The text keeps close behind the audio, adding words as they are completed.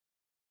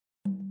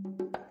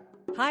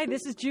Hi,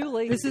 this is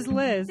Julie. This is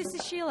Liz. This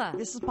is Sheila.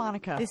 This is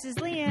Monica. This is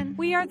Lian.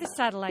 We are the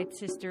Satellite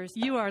Sisters.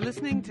 You are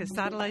listening to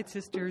Satellite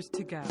Sisters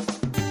to Go.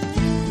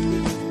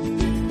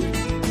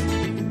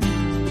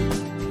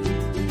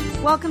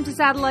 Welcome to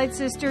Satellite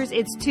Sisters.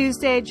 It's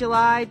Tuesday,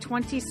 July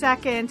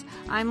 22nd.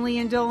 I'm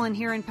Lian Dolan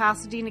here in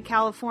Pasadena,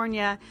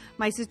 California.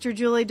 My sister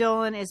Julie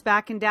Dolan is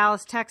back in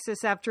Dallas,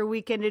 Texas after a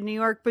weekend in New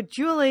York. But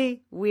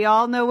Julie, we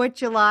all know what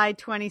July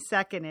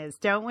 22nd is,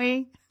 don't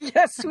we?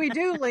 Yes, we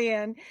do,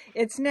 Lian.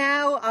 It's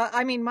now,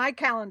 my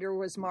calendar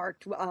was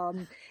marked.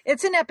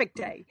 It's an epic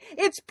day.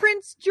 It's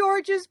Prince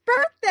George's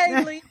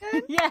birthday, Lian.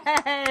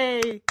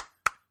 Yay!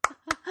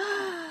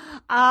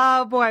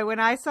 Oh boy, when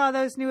I saw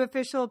those new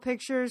official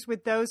pictures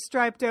with those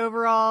striped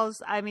overalls,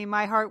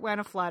 my heart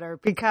went aflutter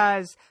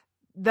because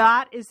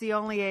that is the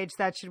only age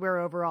that should wear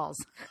overalls.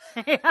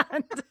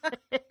 And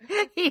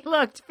he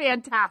looked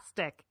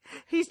fantastic.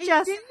 He's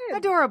just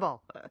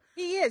adorable.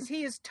 He is.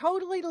 He is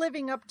totally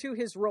living up to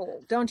his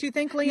role. Don't you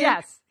think, Lian?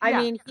 Yes.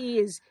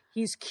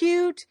 He's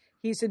cute.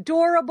 He's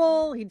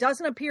adorable. He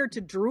doesn't appear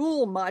to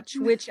drool much,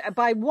 which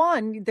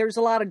there's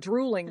a lot of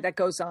drooling that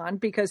goes on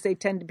because they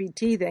tend to be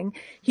teething.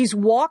 He's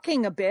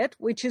walking a bit,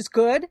 which is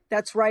good.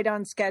 That's right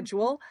on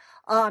schedule.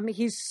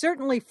 He's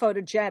certainly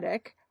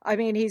photogenic.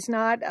 He's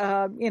not,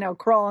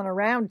 crawling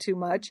around too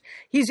much.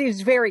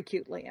 He's very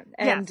cute, Lian.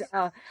 And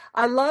yes.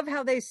 I love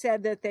how they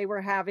said that they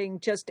were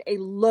having just a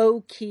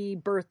low-key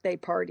birthday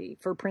party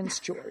for Prince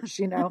George,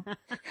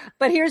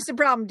 But here's the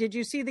problem. Did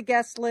you see the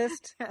guest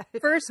list?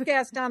 First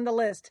guest on the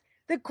list,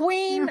 the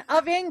Queen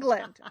of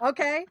England,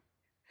 okay?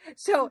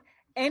 So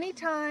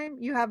anytime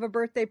you have a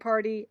birthday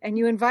party and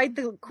you invite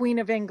the Queen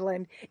of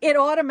England, it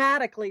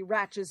automatically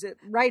ratchets it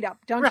right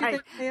up, don't you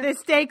think? The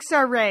stakes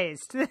are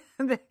raised.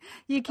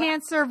 You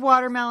can't serve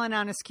watermelon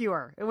on a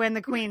skewer when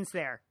the Queen's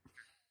there.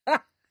 It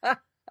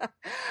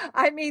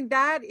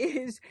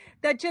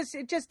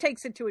just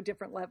takes it to a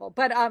different level.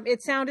 But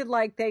it sounded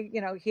like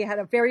he had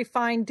a very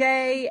fine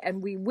day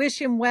and we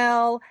wish him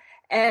well.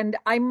 And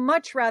I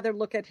much rather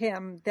look at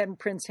him than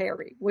Prince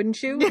Harry,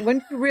 wouldn't you?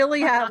 Wouldn't you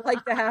really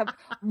like to have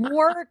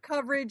more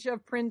coverage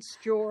of Prince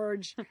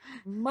George,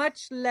 much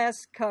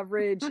less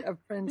coverage of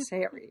Prince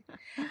Harry?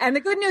 And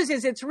the good news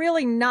is it's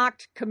really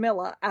knocked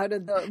Camilla out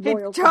of the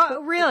royalty.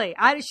 Really?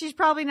 She's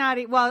probably not.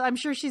 Well, I'm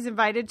sure she's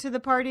invited to the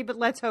party, but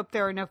let's hope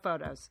there are no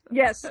photos.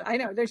 Yes, I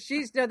know.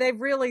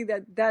 They've really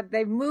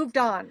they've moved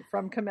on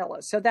from Camilla.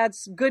 So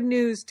that's good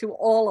news to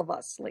all of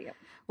us, Liam.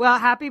 Well,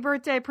 happy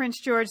birthday,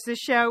 Prince George. This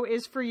show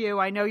is for you.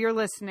 I know you're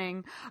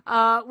listening.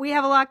 We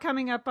have a lot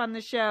coming up on the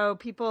show.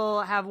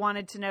 People have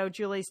wanted to know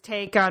Julie's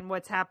take on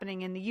what's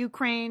happening in the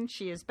Ukraine.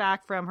 She is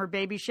back from her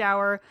baby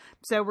shower.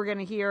 So we're going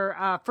to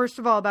hear, first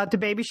of all, about the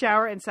baby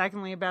shower and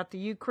secondly, about the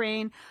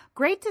Ukraine.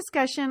 Great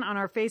discussion on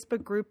our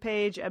Facebook group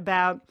page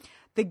about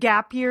the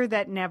gap year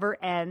that never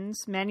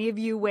ends. Many of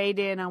you weighed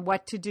in on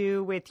what to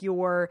do with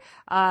your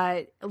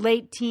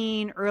late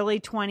teen, early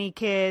 20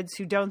 kids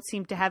who don't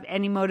seem to have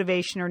any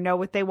motivation or know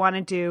what they want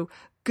to do.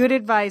 Good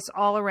advice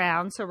all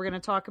around. So we're going to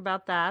talk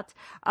about that.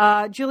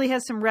 Julie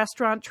has some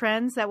restaurant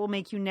trends that will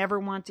make you never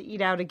want to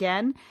eat out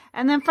again.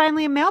 And then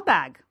finally, a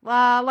mailbag.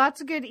 Lots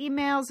of good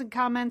emails and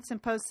comments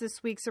and posts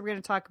this week. So we're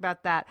going to talk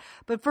about that.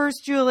 But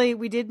first, Julie,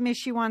 we did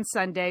miss you on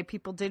Sunday.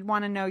 People did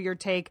want to know your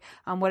take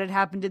on what had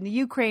happened in the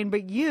Ukraine,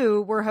 but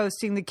you were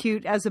hosting the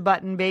Cute as a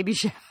Button baby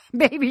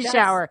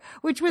shower,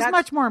 which was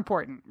much more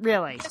important,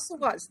 really. Yes,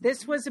 it was.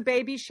 This was a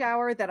baby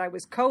shower that I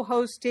was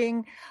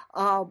co-hosting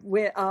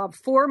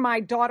for my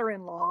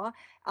daughter-in-law.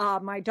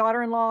 My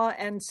daughter-in-law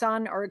and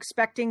son are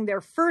expecting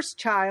their first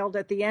child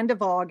at the end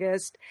of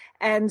August.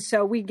 And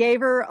so we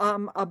gave her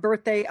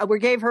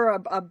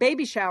a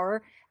baby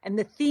shower, and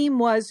the theme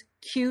was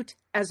Cute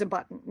as a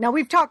Button. Now,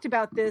 we've talked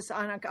about this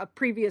on a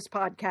previous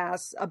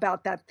podcast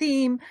about that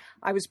theme.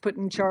 I was put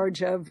in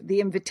charge of the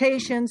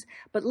invitations.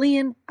 But,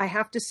 Lian, I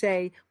have to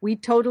say, we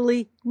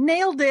totally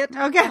nailed it.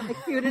 Okay. The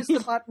Cute as the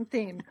Button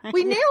theme.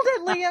 We nailed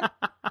it, Lian.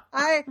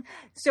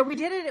 So we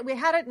did it. We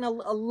had it in a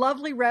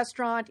lovely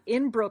restaurant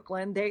in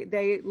Brooklyn.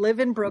 They live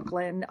in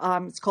Brooklyn.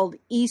 It's called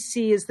EC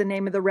is the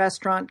name of the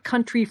restaurant.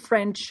 Country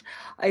French.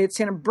 It's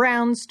in a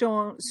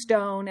brownstone,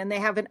 and they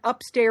have an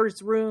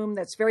upstairs room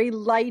that's very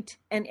light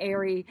and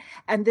airy.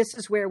 And this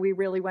is where we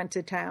really went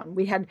to town.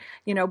 We had,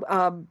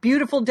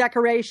 beautiful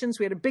decorations.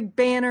 We had a big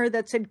banner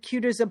that said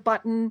 "Cute as a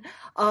Button."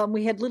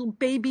 We had little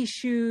baby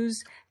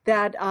shoes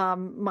that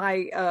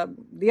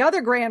the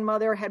other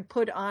grandmother had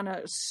put on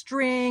a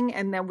string,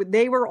 and then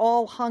they were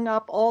all hung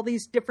up, all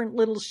these different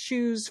little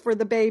shoes for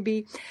the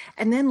baby.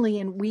 And then,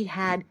 Lian, we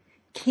had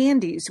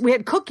candies. We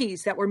had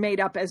cookies that were made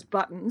up as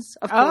buttons,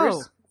 of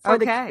course. For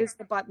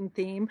the button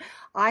theme.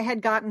 I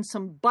had gotten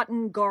some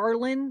button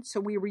garland, so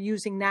we were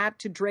using that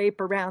to drape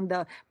around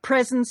the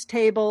presents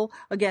table.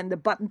 Again, the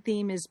button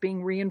theme is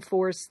being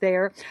reinforced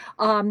there.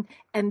 And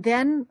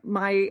then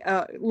my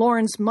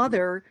Lauren's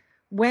mother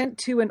went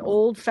to an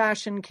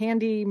old-fashioned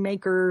candy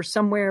maker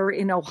somewhere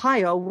in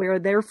Ohio where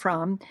they're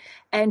from,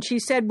 and she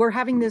said, we're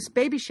having this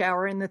baby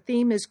shower and the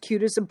theme is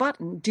cute as a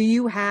button. Do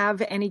you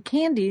have any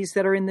candies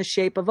that are in the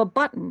shape of a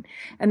button?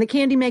 And the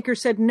candy maker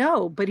said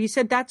no, but he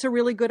said, that's a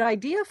really good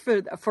idea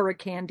for a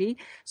candy.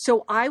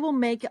 So I will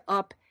make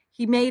up,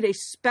 he made a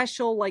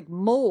special like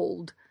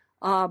mold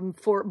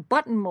for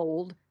button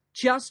mold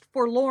just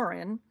for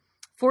Lauren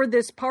for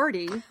this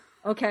party.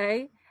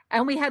 Okay.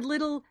 And we had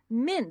little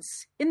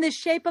mints in the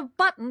shape of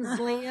buttons,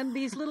 Lian,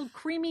 these little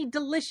creamy,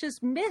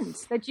 delicious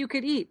mints that you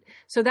could eat.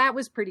 So that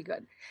was pretty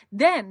good.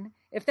 Then,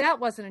 if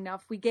that wasn't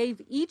enough, we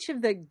gave each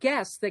of the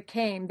guests that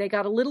came, they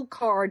got a little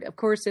card. Of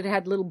course, it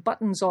had little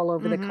buttons all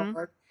over the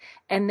card.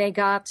 And they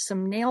got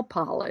some nail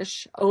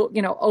polish,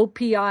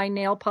 OPI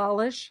nail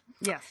polish.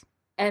 Yes.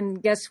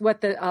 And guess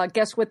what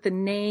the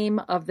name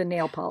of the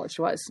nail polish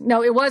was?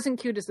 No, it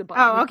wasn't cute as a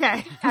button. Oh,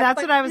 okay. That's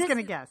what I was going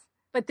to guess.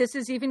 But this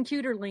is even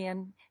cuter,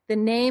 Lian. The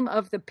name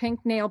of the pink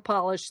nail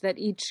polish that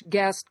each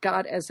guest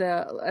got as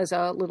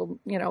a little,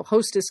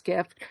 hostess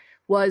gift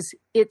was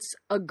It's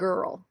a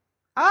Girl.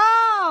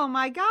 Oh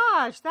my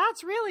gosh,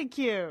 that's really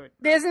cute.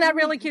 Isn't that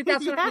really cute?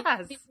 That's what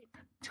yes. we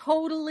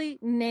totally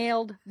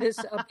nailed this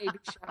baby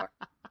shower.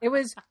 It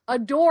was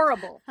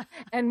adorable.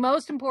 And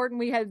most important,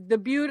 we had the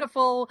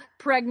beautiful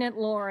pregnant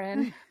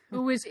Lauren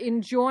who was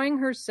enjoying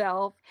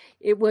herself.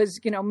 It was,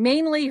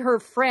 mainly her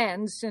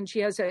friends, and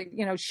she has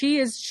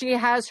she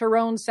has her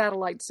own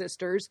satellite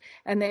sisters,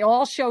 and they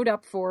all showed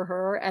up for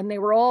her, and they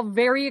were all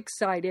very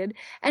excited.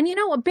 And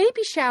a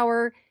baby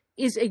shower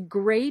is a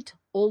great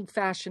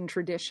old-fashioned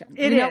tradition.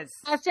 It is.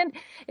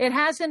 It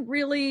hasn't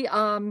really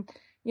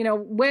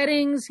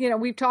weddings,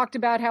 we've talked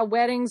about how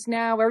weddings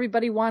now,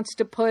 everybody wants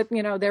to put,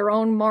 their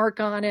own mark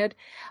on it.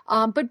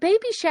 But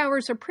baby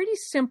showers are pretty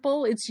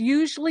simple. It's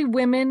usually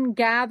women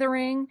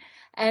gathering.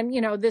 And,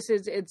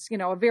 it's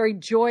a very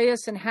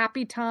joyous and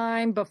happy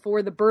time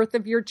before the birth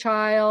of your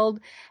child.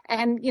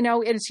 And,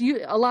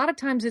 a lot of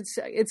times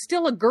it's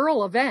still a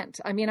girl event.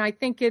 I mean, I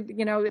think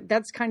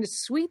that's kind of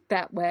sweet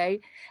that way.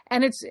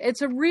 And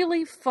it's a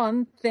really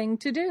fun thing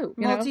to do.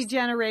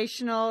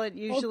 Multi-generational. It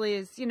usually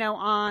is,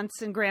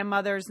 aunts and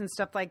grandmothers and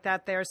stuff like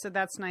that there. So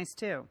that's nice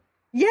too.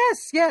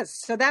 Yes.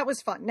 So that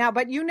was fun. Now,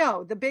 but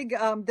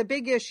the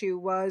big issue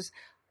was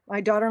my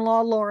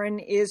daughter-in-law, Lauren,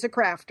 is a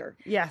crafter.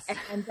 Yes.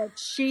 And that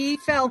she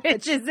felt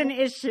Which is an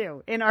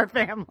issue in our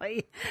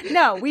family.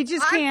 No, we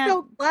just can't. I'm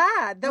so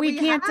glad that we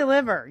can't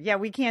deliver. Yeah,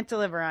 we can't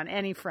deliver on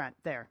any front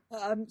there.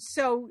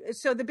 So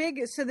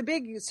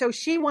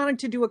she wanted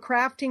to do a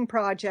crafting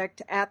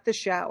project at the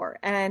shower,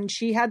 and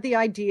she had the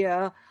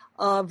idea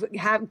of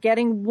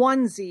getting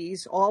onesies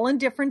all in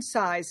different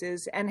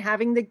sizes and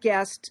having the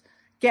guests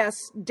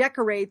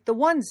decorate the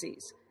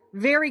onesies.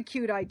 Very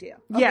cute idea.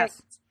 Okay.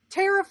 Yes.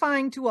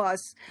 Terrifying to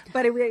us,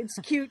 but it's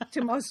cute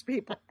to most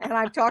people. And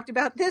I've talked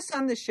about this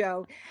on the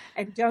show.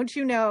 And don't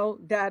you know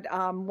that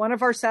one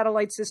of our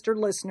satellite sister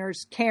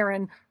listeners,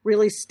 Karen,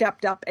 really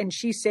stepped up and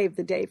she saved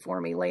the day for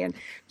me, Lian.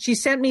 She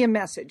sent me a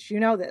message. You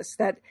know this,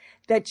 that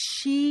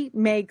she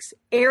makes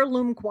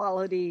heirloom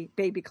quality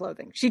baby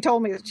clothing. She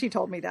told me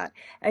that.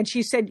 And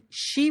she said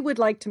she would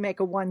like to make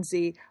a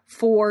onesie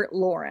for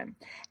Lauren.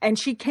 And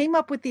she came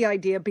up with the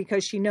idea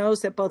because she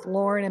knows that both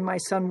Lauren and my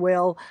son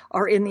Will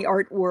are in the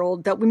art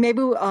world, that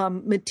maybe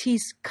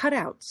Matisse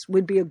cutouts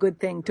would be a good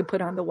thing to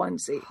put on the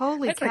onesie.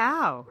 Holy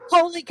cow.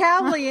 Holy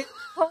cow, Lian.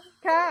 Holy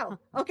cow.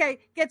 Okay,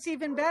 gets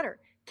even better.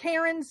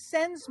 Karen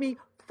sends me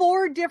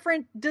 4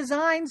 different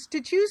designs to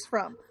choose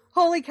from.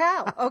 Holy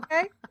cow.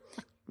 Okay.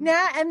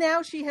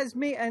 Now she has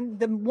me, and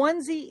the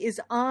onesie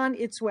is on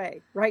its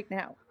way right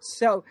now.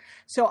 So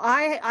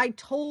I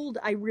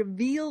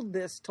revealed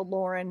this to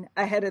Lauren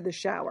ahead of the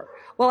shower.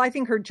 Well, I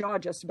think her jaw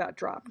just about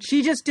dropped.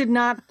 She just did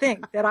not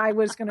think that I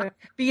was going to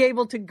be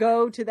able to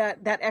go to that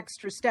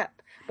extra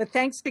step. But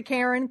thanks to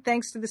Karen,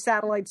 thanks to the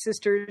Satellite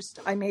Sisters,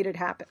 I made it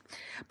happen.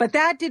 But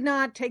that did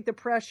not take the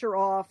pressure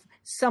off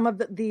some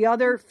of the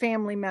other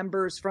family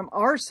members from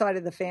our side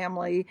of the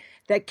family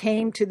that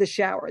came to the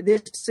shower.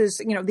 This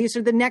is, these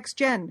are the next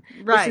gen.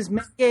 Right. This is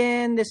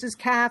Megan. This is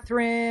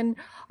Catherine.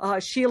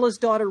 Sheila's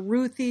daughter,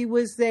 Ruthie,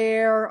 was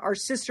there. Our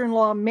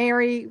sister-in-law,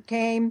 Mary,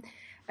 came.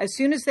 As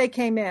soon as they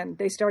came in,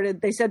 they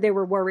said they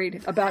were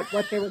worried about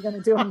what they were going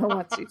to do on the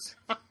onesies.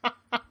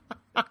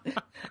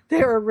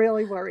 They were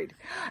really worried.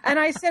 And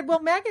I said,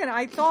 well, Megan,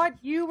 I thought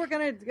you were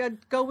going to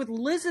go with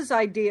Liz's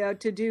idea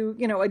to do,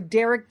 a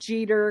Derek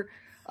Jeter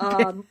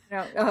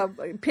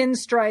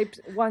pinstripe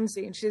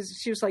onesie. And she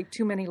was like,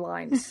 too many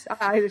lines.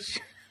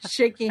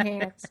 Shaky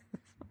hands,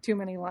 too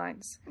many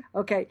lines.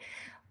 Okay.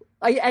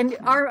 And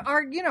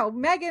our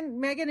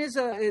Megan is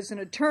an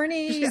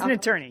attorney. She's an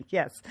attorney.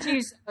 Yes.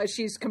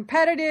 She's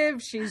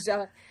competitive.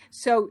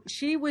 So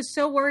she was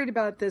so worried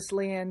about this,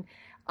 Lian.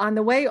 On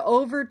the way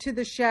over to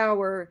the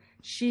shower,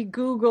 she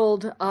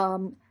Googled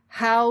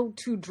how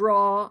to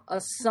draw a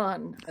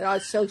sun.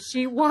 So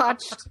she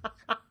watched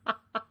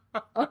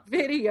a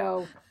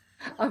video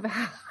of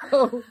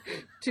how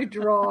to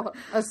draw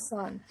a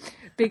sun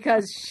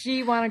because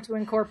she wanted to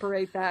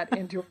incorporate that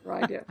into her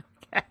idea.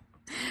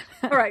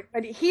 All right,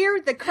 but here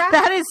the craft.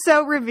 That is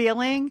so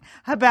revealing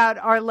about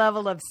our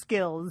level of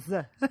skills.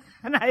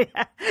 And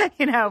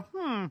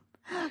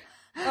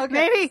Okay.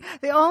 maybe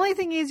the only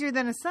thing easier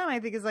than a sun, I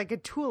think, is like a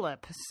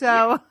tulip.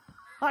 So,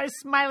 or a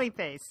smiley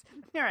face.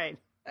 All right.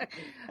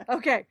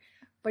 Okay,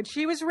 but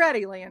she was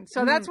ready, Lian.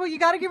 So that's what you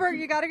got to give her.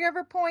 You got to give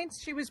her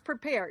points. She was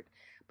prepared.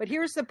 But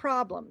here's the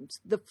problem.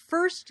 The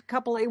first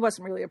couple, it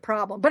wasn't really a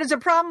problem, but it's a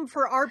problem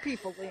for our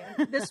people,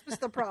 Lian. This was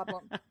the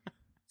problem.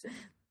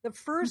 The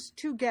first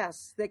two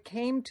guests that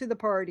came to the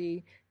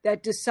party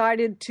that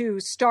decided to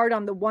start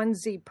on the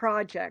onesie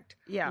project.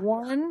 Yeah.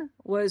 One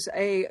was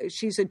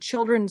she's a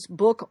children's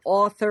book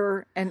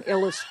author and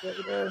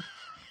illustrator.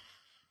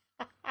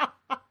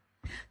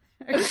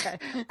 Okay.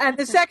 And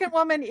the second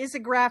woman is a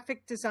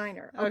graphic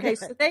designer. Okay, Okay.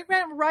 so they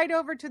went right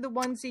over to the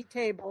onesie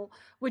table,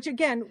 which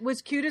again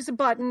was cute as a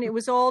button. It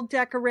was all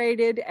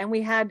decorated, and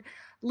we had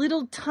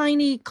little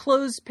tiny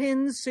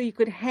clothespins so you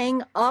could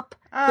hang up.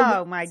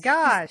 Oh, my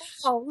gosh.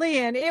 Oh,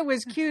 Lian, it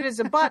was cute as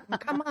a button.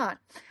 Come on.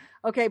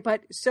 Okay,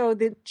 but so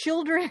the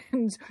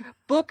children's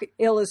book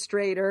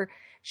illustrator,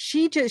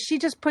 she just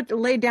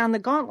laid down the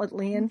gauntlet,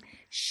 Lian.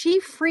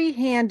 She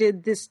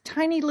free-handed this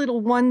tiny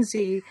little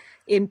onesie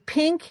in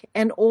pink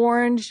and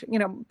orange,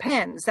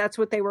 pens. That's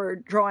what they were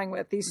drawing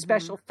with, these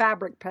special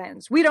fabric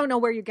pens. We don't know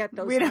where you get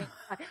those things,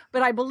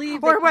 but I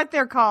believe... Or what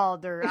they're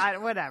called, or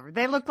whatever.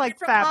 They look like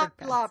fabric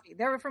pens. Lobby.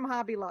 They were from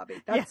Hobby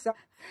Lobby. That's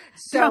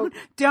So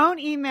don't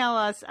email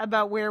us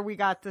about where we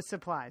got the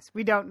supplies.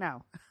 We don't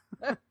know.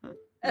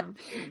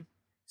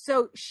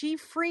 So she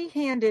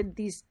free-handed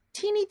these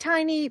teeny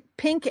tiny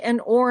pink and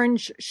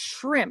orange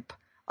shrimp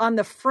on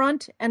the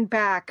front and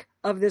back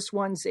of this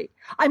onesie.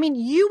 I mean,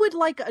 you would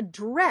like a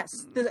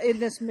dress in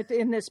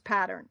this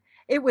pattern.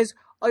 It was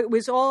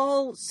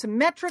all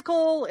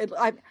symmetrical.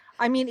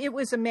 I mean, it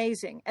was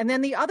amazing. And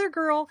then the other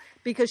girl,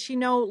 because she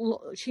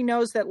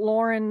knows that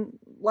Lauren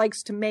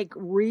likes to make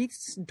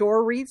wreaths,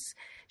 door wreaths.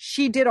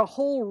 She did a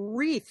whole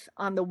wreath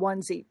on the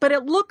onesie, but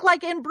it looked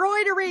like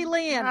embroidery,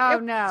 Lian. Oh,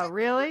 no,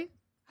 really?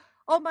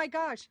 Oh my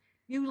gosh.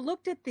 You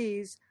looked at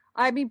these.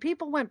 I mean,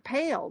 people went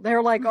pale.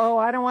 They're like, oh,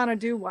 I don't want to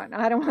do one.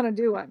 I don't want to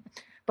do one.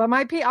 But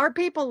our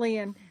people,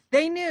 Lian,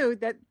 they knew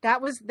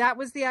that was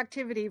the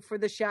activity for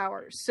the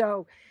showers.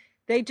 So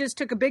they just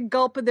took a big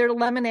gulp of their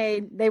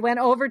lemonade. They went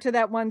over to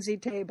that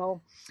onesie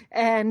table,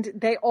 and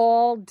they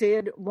all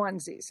did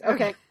onesies.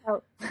 Okay.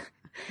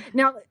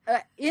 Now,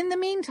 in the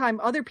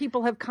meantime, other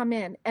people have come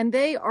in, and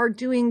they are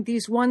doing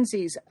these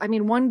onesies. I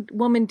mean, one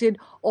woman did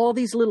all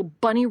these little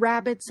bunny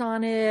rabbits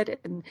on it,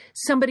 and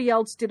somebody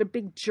else did a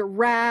big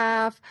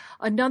giraffe.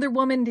 Another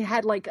woman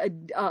had like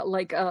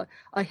a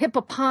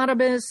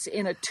hippopotamus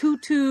in a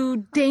tutu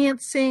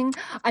dancing.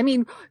 I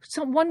mean,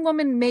 one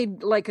woman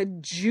made like a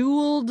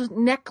jeweled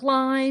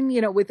neckline,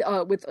 with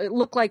it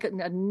looked like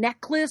a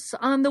necklace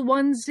on the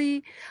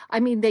onesie. I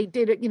mean, they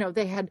did it.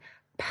 They had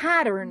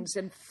patterns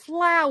and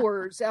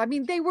flowers. I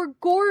mean, they were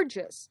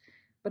gorgeous.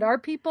 But our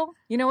people,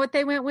 you know what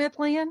they went with,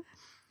 Lian?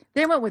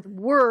 They went with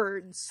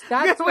words.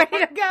 That's Way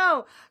to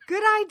go.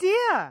 Good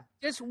idea.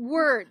 Just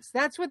words.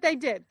 That's what they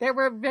did. They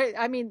were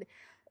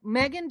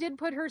Megan did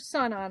put her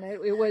son on it.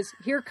 It was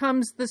 "Here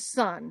Comes the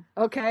Sun."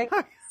 Okay.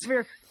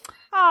 That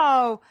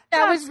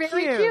was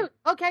very cute.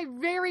 Okay,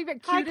 very, very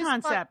cute. High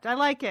concept. I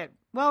like it.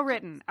 Well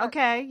written.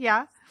 Okay,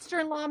 yeah.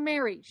 Sister-in-law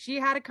Mary, she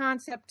had a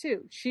concept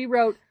too. She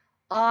wrote,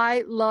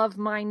 "I love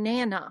my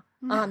Nana."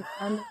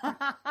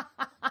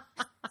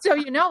 So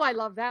I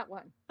love that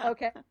one.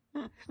 Okay.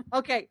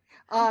 Okay.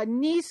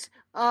 Niece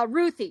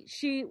Ruthie,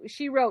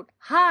 she wrote,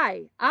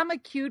 "Hi, I'm a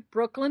cute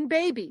Brooklyn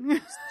baby."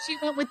 She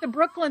went with the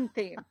Brooklyn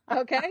theme.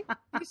 Okay.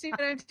 You see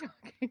what I'm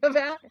talking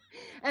about?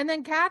 And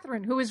then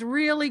Catherine, who was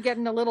really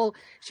getting a little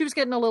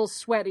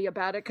sweaty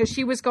about it because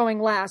she was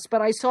going last,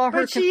 but I saw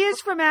her. But she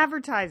is from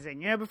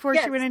advertising, before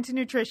Yes. she went into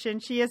nutrition.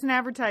 She has an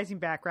advertising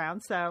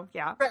background. So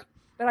yeah. Right.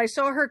 But I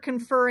saw her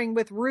conferring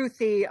with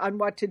Ruthie on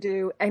what to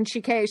do, and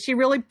she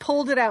really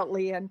pulled it out,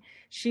 Lian.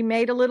 She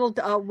made a little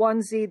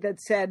onesie that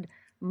said,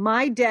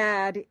 "My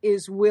dad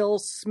is Will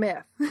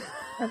Smith,"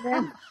 and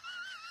then,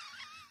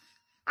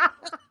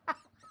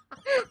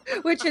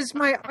 which is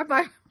my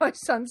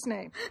son's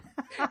name.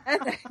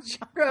 And then she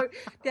wrote,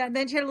 and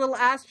then she had a little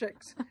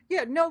asterisk.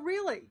 Yeah, no,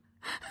 really.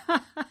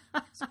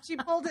 So she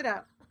pulled it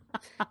out.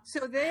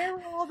 So there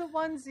were all the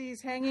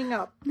onesies hanging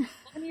up.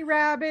 Bunny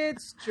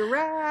rabbits,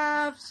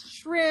 giraffes,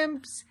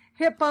 shrimps,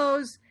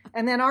 hippos.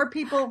 And then our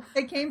people,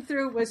 they came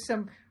through with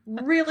some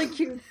really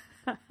cute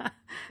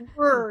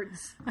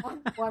words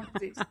on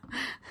onesies.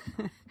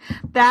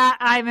 That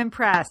I'm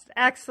impressed.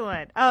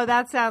 Excellent. Oh,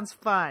 that sounds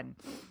fun.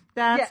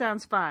 That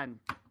sounds fun.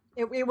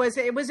 It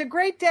was a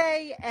great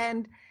day,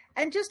 and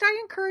just I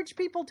encourage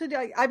people to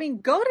do. I mean,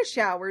 go to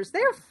showers;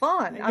 they're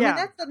fun. I mean,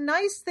 that's a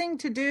nice thing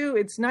to do.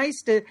 It's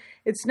nice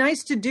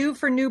to do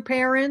for new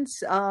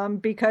parents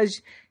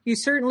because you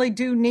certainly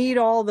do need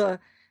all the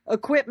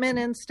equipment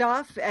and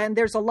stuff. And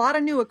there's a lot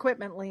of new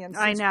equipment, Lian.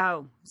 I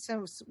know.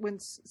 So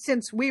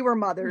since we were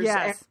mothers,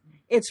 yes.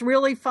 it's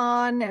really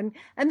fun. And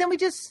then we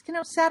just,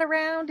 sat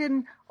around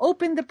and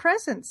opened the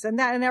presents and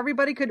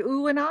everybody could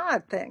ooh and ah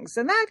at things.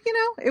 And that,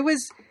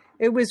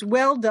 it was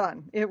well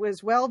done. It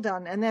was well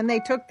done. And then they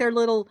took their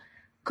little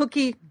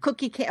cookies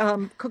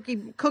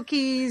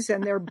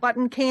and their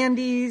button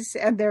candies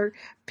and their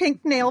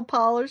pink nail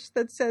polish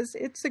that says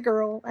it's a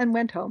girl and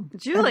went home.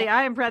 Julie,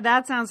 I am proud.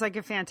 That sounds like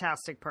a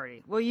fantastic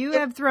party. Well, you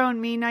have thrown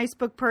me nice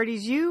book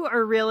parties. You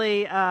are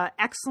really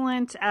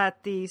excellent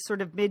at the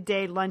sort of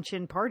midday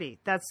luncheon party.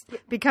 That's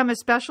become a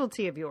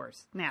specialty of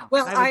yours now.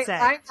 Well, I would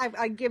say.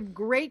 I give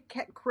great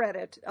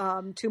credit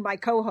to my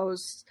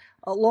co-hosts,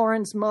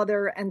 Lauren's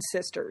mother and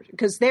sister,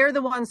 because they're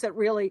the ones that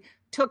really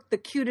took the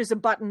cute as a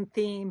button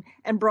theme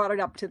and brought it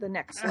up to the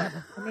next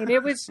level. I mean,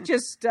 it was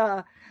just,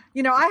 I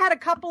had a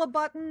couple of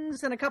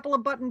buttons and a couple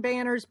of button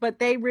banners, but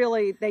they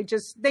nailed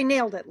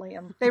it,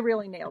 Liam. They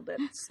really nailed it.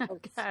 So,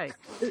 okay.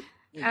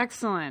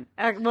 Excellent.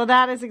 Well,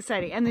 that is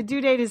exciting. And the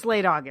due date is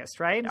late August,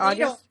 right?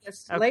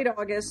 Late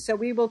August. So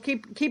we will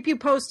keep you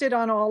posted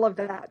on all of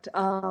that.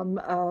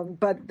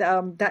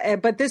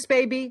 But this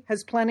baby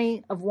has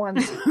plenty of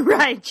onesies.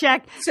 Right.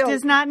 Check. So,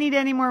 does not need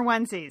any more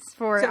onesies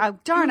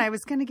I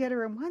was going to get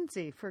her a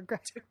onesie for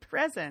a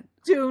present.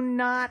 Do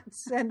not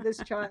send this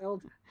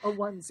child a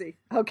onesie.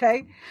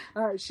 Okay.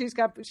 She's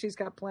got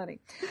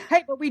plenty.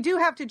 Hey, but we do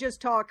have to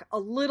just talk a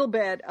little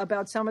bit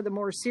about some of the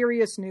more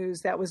serious news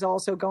that was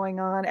also going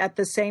on at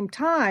the same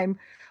time,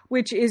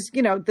 which is,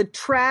 the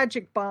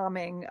tragic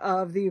bombing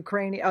of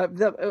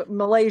the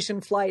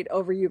Malaysian flight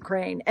over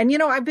Ukraine. And,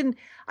 I've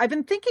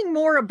been thinking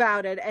more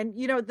about it. And,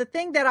 the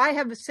thing that I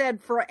have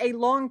said for a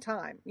long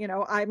time,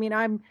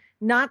 I'm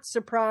not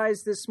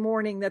surprised this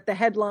morning that the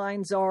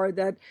headlines are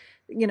that,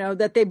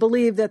 that they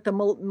believe that the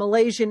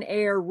Malaysian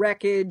Air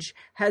wreckage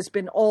has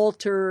been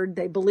altered.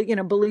 They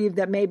believe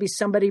that maybe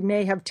somebody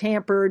may have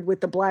tampered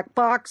with the black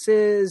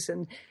boxes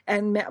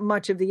and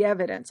much of the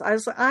evidence.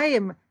 I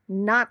am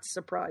not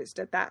surprised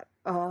at that.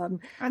 And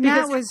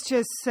that was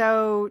just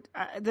so,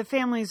 the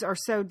families are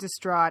so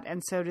distraught.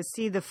 And so to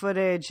see the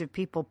footage of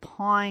people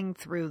pawing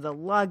through the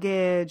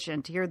luggage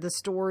and to hear the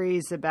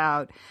stories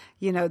about,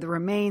 the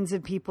remains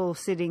of people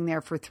sitting there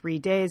for 3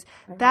 days,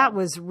 that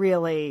was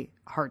really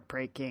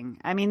heartbreaking.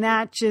 I mean,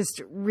 that just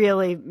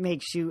really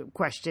makes you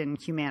question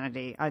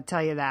humanity. I'll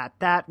tell you that.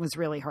 That was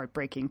really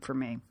heartbreaking for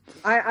me.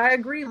 I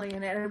agree,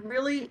 Lian, and it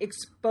really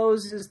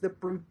exposes the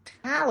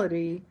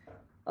brutality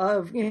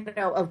of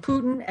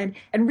Putin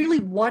and really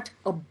what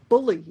a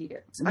bully he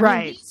is. I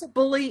mean, he's a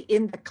bully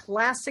in the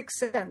classic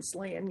sense,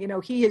 Lian.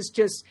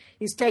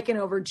 He's taken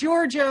over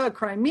Georgia,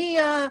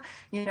 Crimea,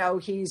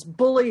 he's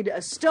bullied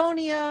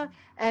Estonia,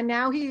 and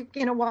now he,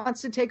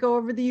 wants to take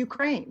over the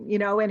Ukraine,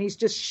 and he's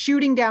just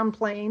shooting down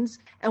planes.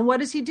 And what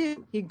does he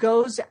do? He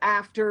goes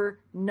after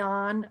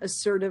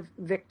non-assertive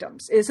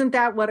victims. Isn't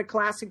that what a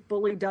classic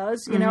bully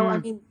does?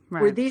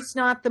 Were these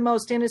not the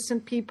most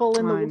innocent people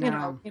in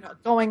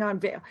going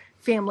on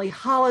family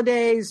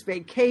holidays,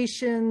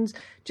 vacations,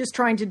 just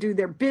trying to do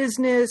their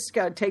business,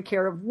 take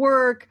care of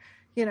work?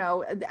 He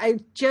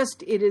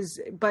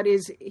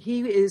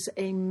is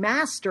a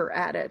master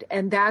at it.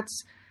 And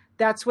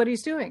that's what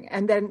he's doing.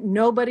 And then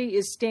nobody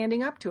is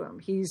standing up to him.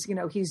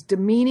 He's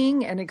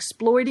demeaning and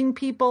exploiting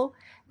people.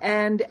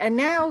 And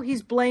now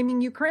he's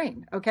blaming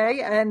Ukraine.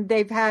 Okay. And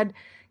they've had,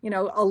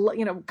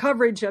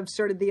 coverage of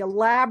sort of the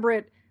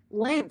elaborate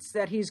lengths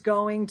that he's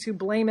going to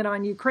blame it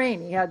on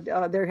Ukraine.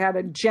 There had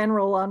a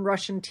general on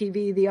Russian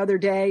TV the other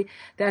day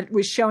that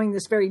was showing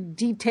this very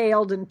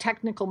detailed and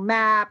technical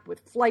map with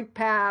flight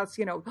paths,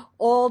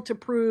 all to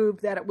prove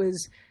that it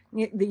was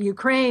the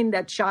Ukraine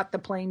that shot the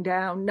plane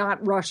down,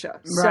 not Russia.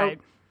 Right.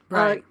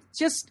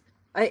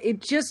 It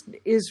just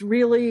is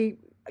really,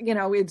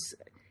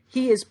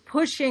 he's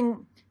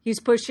pushing,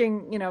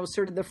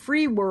 sort of the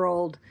free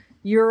world,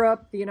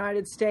 Europe, the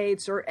United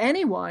States, or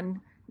anyone,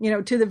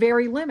 to the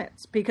very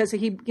limits, because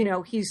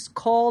he's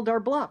called our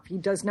bluff. He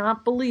does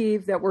not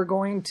believe that we're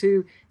going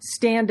to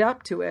stand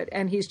up to it.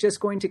 And he's just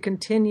going to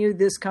continue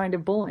this kind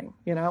of bullying,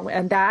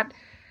 and that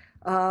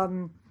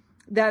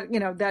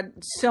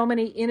so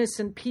many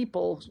innocent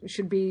people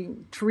should be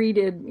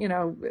treated,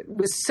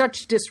 with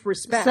such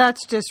disrespect. Such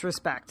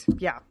disrespect.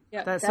 Yeah.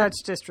 That's such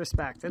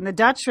disrespect. And the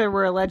Dutch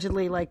were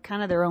allegedly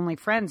kind of their only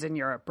friends in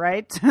Europe,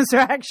 right? So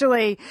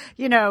actually,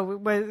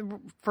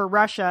 for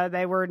Russia,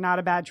 they were not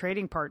a bad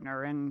trading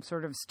partner and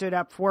sort of stood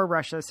up for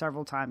Russia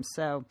several times.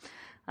 So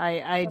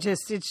it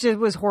just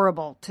was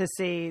horrible to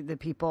see the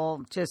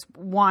people just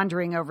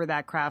wandering over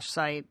that crash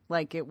site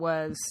like it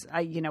was,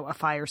 a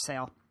fire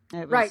sale.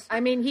 Right.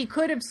 I mean, he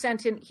could have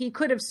sent in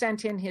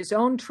his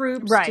own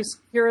troops to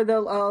secure the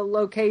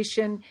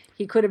location.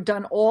 He could have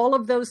done all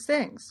of those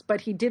things, but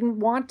he didn't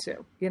want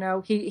to.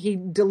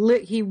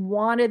 He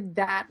wanted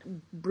that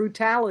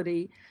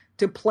brutality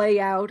to play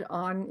out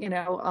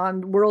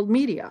on world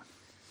media.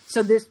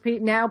 So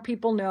now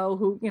people know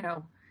who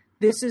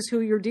this is who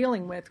you're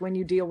dealing with when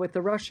you deal with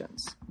the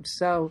Russians.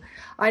 So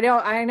I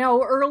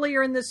know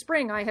earlier in the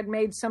spring I had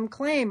made some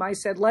claim. I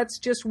said, let's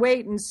just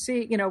wait and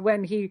see,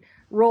 when he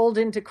rolled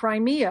into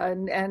Crimea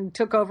and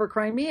took over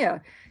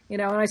Crimea,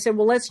 and I said,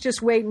 well, let's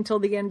just wait until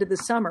the end of the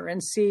summer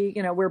and see,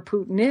 where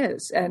Putin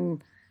is.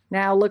 And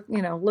now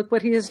look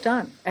what he has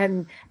done.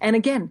 And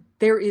again,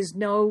 there is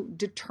no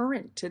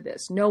deterrent to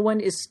this. No one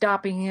is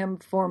stopping him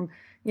from,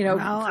 Well,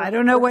 I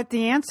don't know what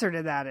the answer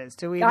to that is.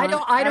 Do we? I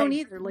don't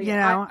either.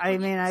 Leah.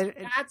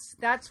 That's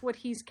that's what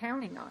he's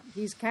counting on.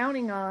 He's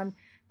counting on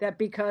that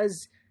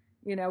because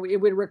it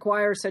would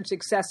require such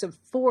excessive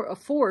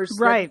force.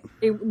 Right.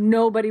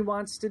 Nobody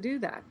wants to do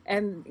that,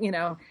 and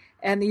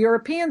and the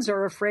Europeans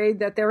are afraid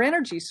that their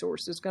energy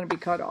source is going to be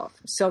cut off.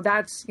 So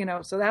that's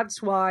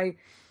why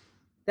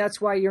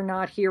you're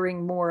not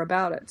hearing more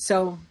about it.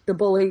 So the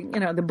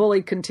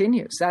bully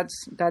continues.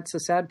 That's the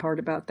sad part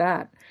about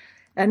that.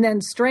 And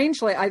then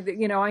strangely,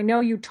 I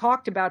know you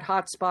talked about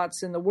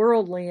hotspots in the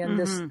world, Lian,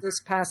 this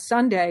past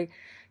Sunday.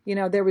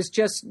 There was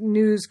just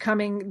news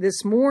coming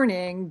this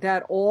morning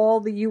that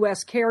all the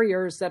U.S.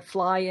 carriers that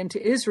fly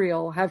into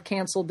Israel have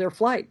canceled their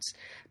flights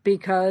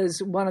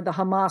because one of the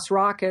Hamas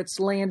rockets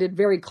landed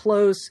very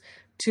close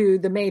to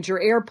the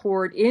major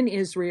airport in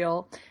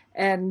Israel.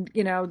 And,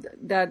 now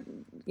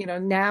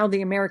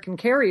the American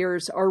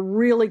carriers are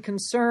really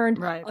concerned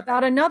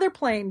about another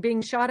plane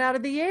being shot out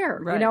of the air.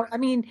 Right.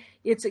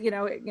 It's,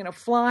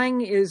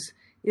 flying is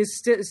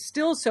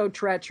still so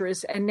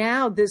treacherous. And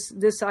now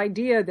this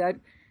idea that,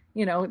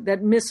 that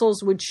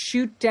missiles would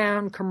shoot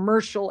down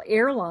commercial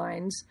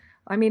airlines.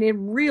 It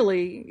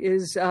really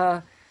is,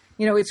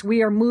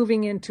 we are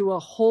moving into a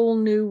whole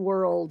new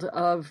world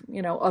of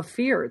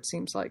fear, it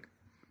seems like.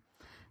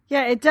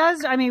 Yeah, it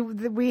does.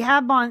 We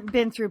have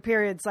been through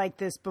periods like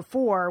this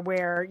before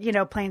where,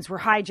 planes were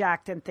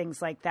hijacked and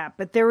things like that.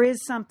 But there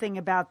is something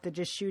about the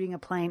just shooting a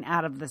plane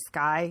out of the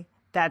sky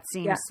that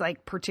seems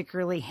like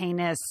particularly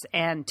heinous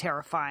and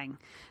terrifying.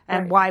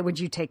 And why would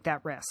you take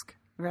that risk?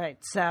 Right.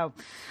 So,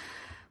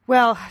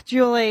 well,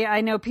 Julie,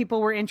 I know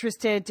people were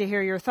interested to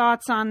hear your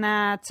thoughts on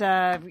that.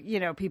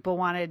 People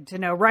wanted to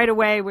know right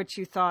away what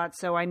you thought.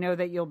 So I know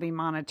that you'll be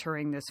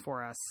monitoring this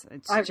for us.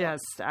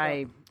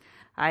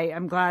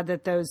 I'm glad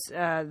that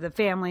the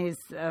families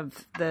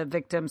of the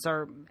victims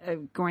are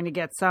going to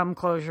get some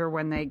closure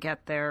when they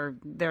get their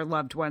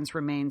loved ones'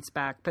 remains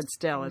back. But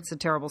still, it's a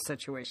terrible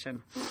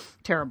situation.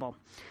 Terrible.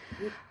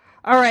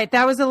 All right.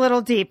 That was a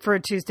little deep for a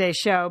Tuesday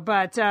show,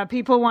 but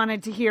people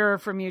wanted to hear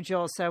from you,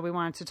 Joel, so we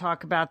wanted to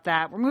talk about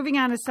that. We're moving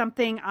on to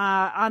something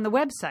on the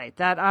website,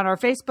 that on our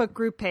Facebook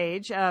group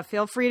page.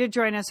 Feel free to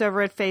join us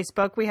over at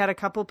Facebook. We had a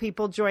couple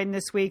people join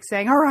this week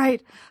saying, all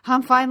right,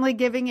 I'm finally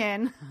giving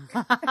in.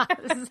 Come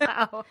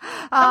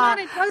on,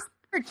 it goes.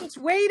 Just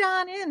wade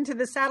on into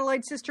the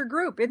Satellite Sister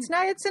group. It's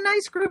a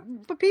nice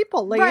group of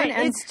people, Lian. Right.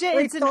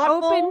 It's an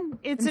open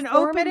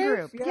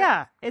group.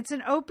 Yeah. It's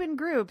an open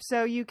group.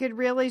 So you could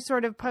really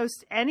sort of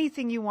post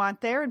anything you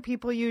want there. And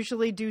people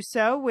usually do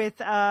so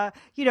with, I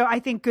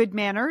think good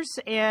manners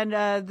and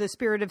the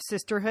spirit of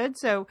sisterhood.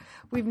 So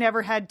we've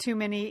never had too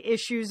many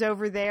issues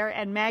over there.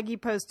 And Maggie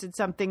posted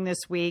something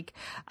this week,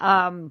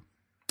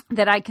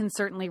 that I can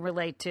certainly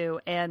relate to.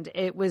 And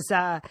it was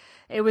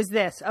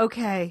this.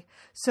 Okay.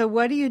 So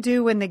what do you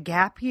do when the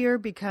gap year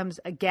becomes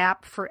a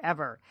gap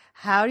forever?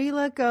 How do you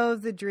let go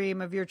of the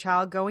dream of your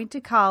child going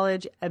to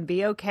college and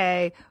be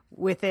okay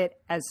with it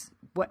as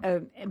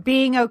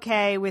being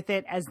okay with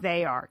it as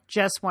they are?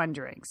 Just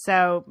wondering.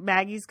 So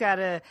Maggie's got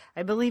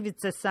I believe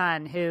it's a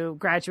son who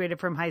graduated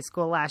from high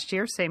school last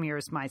year, same year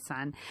as my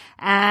son.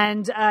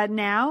 And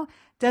now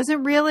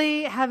doesn't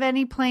really have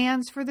any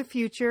plans for the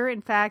future.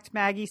 In fact,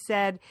 Maggie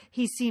said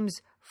he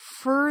seems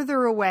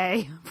further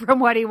away from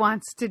what he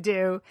wants to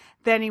do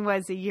than he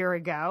was a year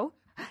ago.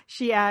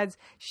 She adds,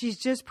 she's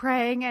just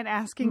praying and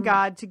asking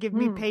God to give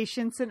me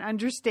patience and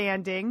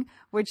understanding,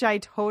 which I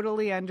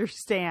totally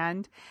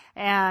understand.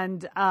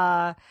 And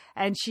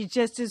she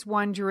just is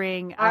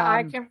wondering.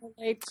 I can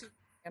relate to.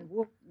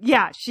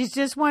 Yeah, she's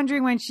just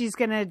wondering when she's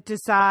going to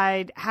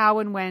decide how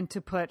and when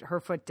to put her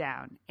foot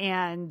down.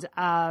 And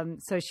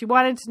so she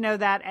wanted to know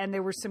that. And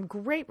there were some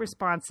great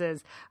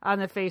responses on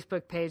the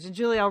Facebook page. And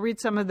Julie, I'll read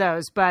some of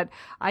those. But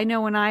I know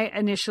when I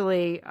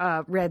initially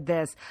read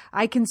this,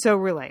 I can so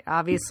relate.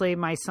 Obviously,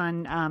 my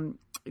son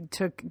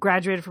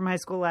graduated from high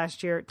school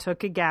last year,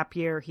 took a gap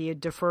year. He had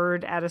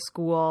deferred at a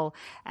school,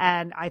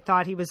 and I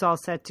thought he was all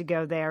set to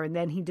go there. And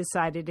then he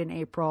decided in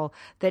April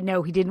that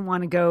no, he didn't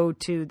want to go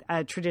to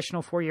a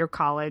traditional 4-year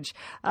college,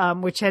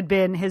 which had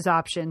been his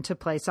option to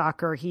play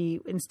soccer. He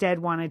instead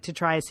wanted to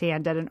try his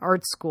hand at an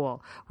art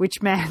school,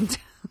 which meant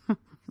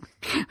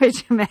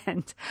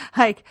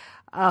like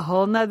a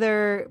whole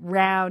nother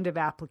round of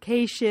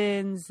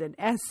applications and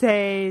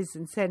essays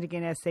and sending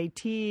in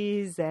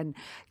SATs and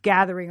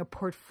gathering a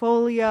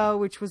portfolio,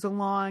 which was a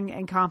long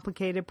and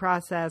complicated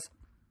process.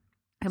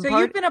 And so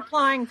you've been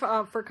applying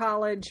for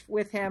college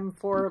with him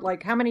for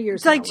like how many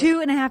years? It's like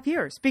 2.5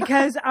 years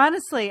because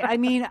honestly, I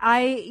mean,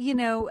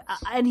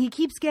 and he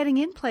keeps getting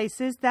in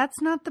places. That's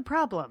not the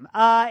problem.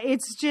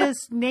 It's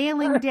just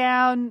nailing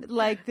down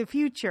like the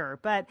future.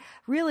 But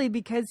really,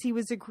 because he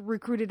was a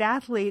recruited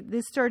athlete,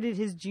 this started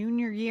his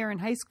junior year in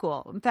high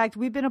school. In fact,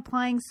 we've been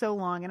applying so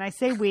long, and I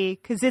say we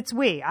because it's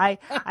we. I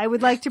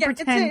would like to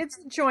pretend it's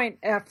a joint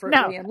effort.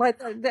 No. Lian.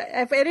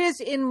 If it is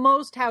in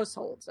most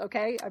households,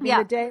 okay. I mean,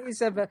 the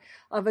days of a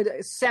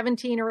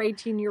 17 or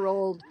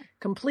 18-year-old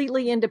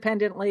completely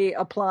independently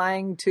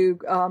applying to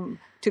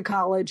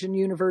college and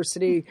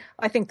university,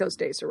 I think those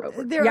days are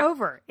over. They're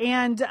over.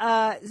 And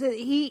so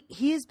he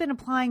has been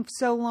applying for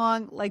so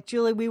long. Like,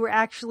 Julie, we were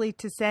actually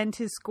to send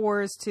his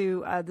scores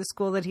to the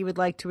school that he would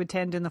like to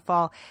attend in the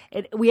fall.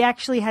 We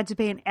actually had to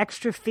pay an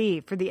extra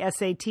fee for the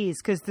SATs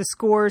because the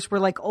scores were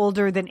like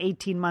older than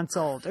 18 months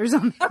old or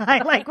something.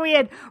 Like we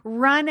had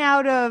run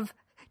out of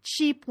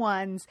cheap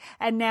ones,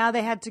 and now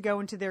they had to go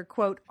into their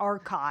quote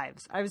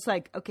archives. I was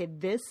like, okay,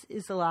 this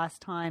is the last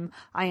time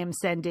I am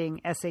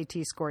sending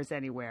SAT scores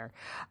anywhere.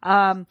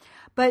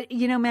 But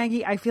you know,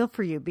 Maggie, I feel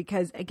for you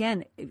because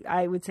again,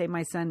 I would say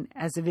my son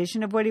has a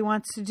vision of what he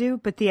wants to do,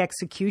 but the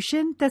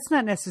execution, that's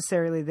not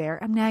necessarily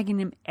there. I'm nagging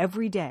him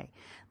every day.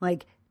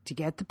 Like, to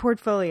get the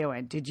portfolio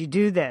in. Did you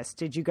do this?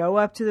 Did you go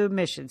up to the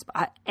missions?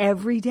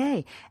 Every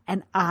day.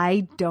 And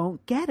I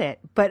don't get it,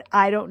 but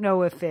I don't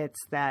know if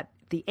it's that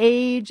the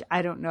age.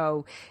 I don't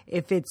know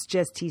if it's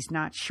just he's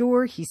not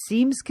sure. He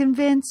seems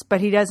convinced, but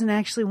he doesn't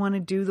actually want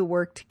to do the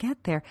work to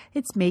get there.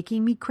 It's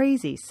making me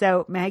crazy.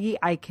 So Maggie,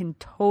 I can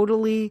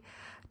totally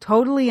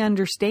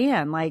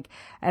understand. Like,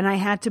 and I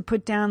had to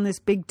put down this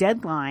big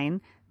deadline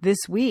this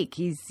week.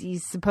 He's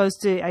supposed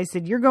to, I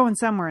said, you're going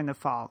somewhere in the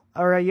fall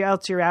or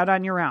else you're out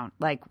on your own.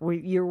 Like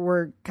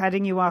we're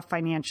cutting you off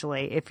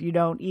financially if you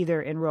don't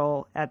either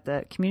enroll at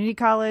the community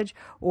college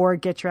or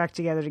get your act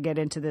together to get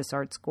into this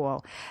art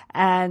school.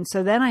 And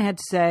so then I had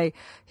to say,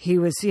 he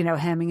was,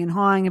 hemming and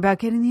hawing about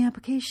getting the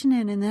application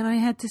in. And then I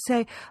had to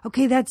say,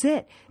 okay, that's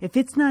it. If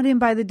it's not in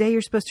by the day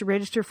you're supposed to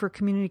register for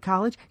community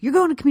college, you're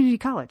going to community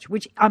college,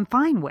 which I'm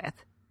fine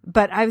with.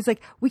 But I was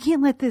like, we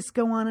can't let this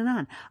go on and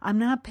on. I'm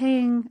not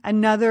paying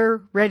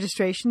another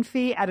registration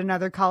fee at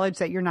another college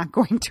that you're not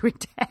going to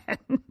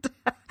attend,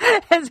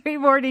 as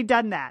we've already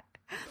done that.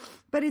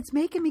 But it's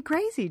making me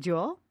crazy,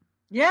 Jewel.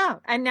 Yeah.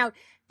 And now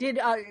did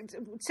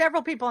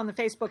several people on the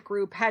Facebook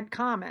group had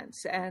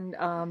comments and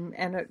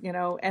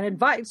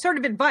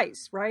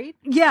advice, right?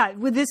 Yeah.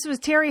 Well,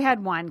 Terry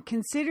had one.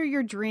 Consider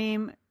your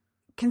dream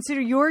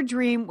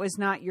was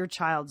not your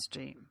child's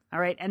dream. All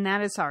right. And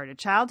that is hard. A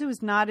child who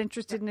is not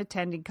interested in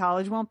attending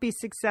college won't be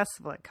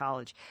successful at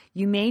college.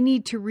 You may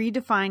need to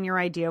redefine your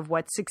idea of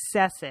what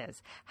success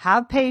is.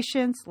 Have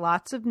patience,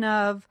 lots of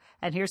love,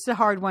 and here's the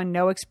hard one,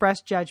 no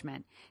express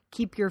judgment.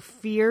 Keep your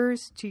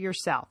fears to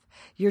yourself.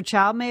 Your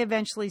child may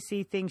eventually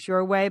see things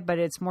your way, but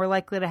it's more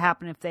likely to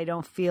happen if they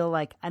don't feel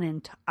like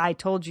I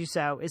told you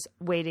so is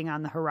waiting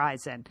on the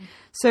horizon.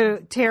 So,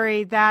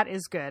 Terry, that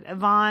is good.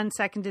 Yvonne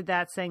seconded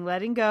that, saying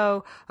letting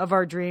go of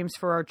our dreams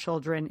for our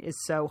children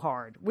is so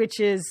hard,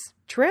 which is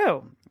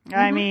true. Mm-hmm.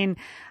 I mean,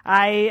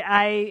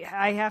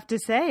 I have to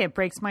say it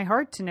breaks my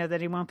heart to know that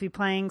he won't be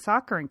playing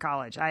soccer in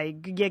college. I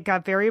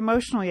got very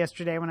emotional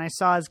yesterday when I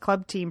saw his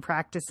club team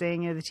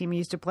practicing, the team he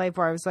used to play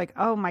for. I was like,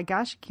 oh my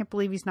gosh, I can't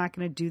believe he's not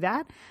going to do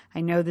that. I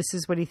know this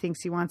is what he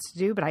thinks he wants to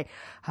do, but I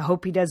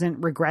hope he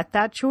doesn't regret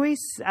that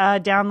choice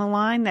down the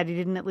line, that he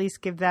didn't at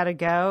least give that a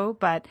go.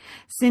 But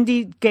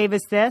Cindy gave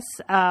us this,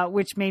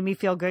 which made me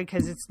feel good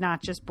because it's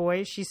not just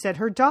boys. She said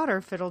her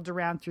daughter fiddled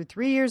around through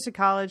 3 years of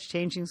college,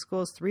 changing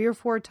schools 3 or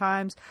 4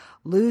 times,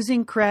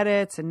 losing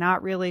credits and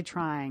not really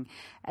trying.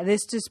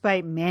 This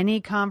despite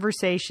many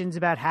conversations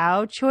about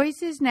how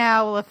choices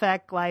now will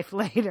affect life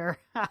later.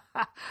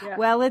 Yeah.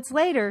 Well, it's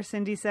later,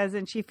 Cindy says,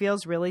 and she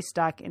feels really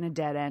stuck in a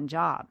dead-end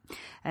job.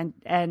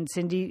 And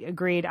Cindy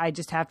agreed, I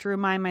just have to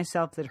remind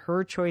myself that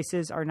her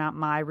choices are not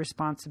my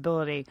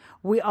responsibility.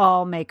 We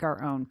all make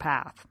our own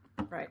path.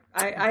 Right.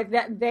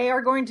 They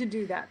are going to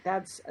do that.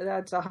 That's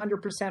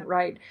 100%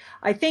 right.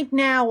 I think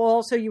now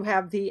also you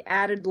have the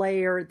added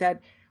layer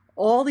that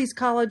all these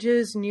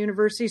colleges and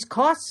universities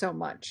cost so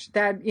much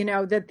that,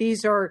 that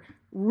these are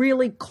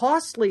really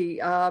costly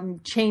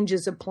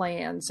changes of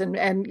plans. And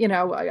I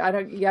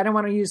don't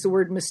want to use the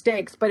word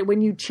mistakes, but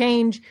when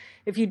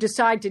if you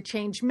decide to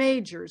change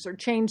majors or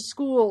change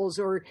schools,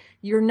 or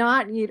you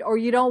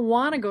don't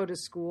want to go to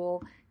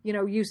school,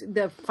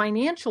 the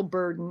financial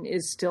burden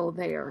is still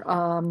there.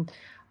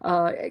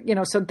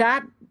 So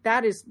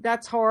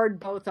that's hard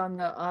both on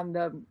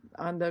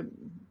the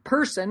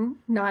person,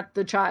 not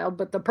the child,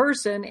 but the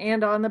person,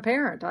 and on the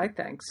parent, I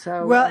think.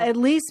 So, well, at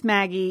least,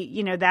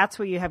 Maggie, that's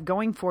what you have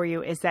going for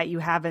you, is that you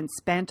haven't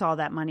spent all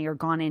that money or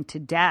gone into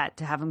debt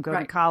to have him go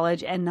to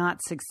college and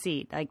not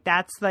succeed. Like,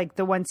 that's like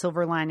the one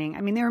silver lining. I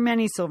mean, there are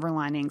many silver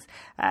linings.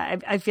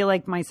 I feel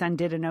like my son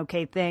did an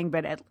okay thing,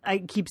 but I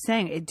keep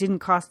saying it didn't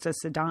cost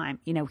us a dime.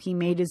 He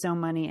made his own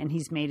money and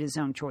he's made his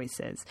own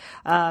choices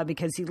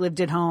because he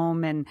lived at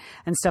home and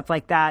stuff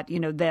like that.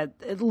 That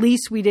at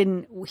least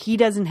he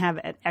doesn't have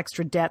an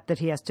extra debt that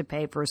he has to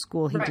pay for a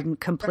school he didn't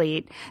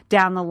complete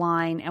down the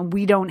line. And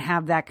we don't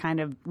have that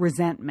kind of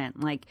resentment.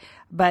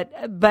 But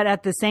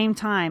at the same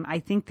time, I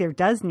think there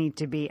does need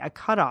to be a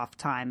cutoff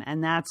time.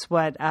 And that's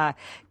what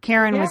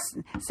Karen was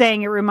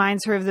saying. It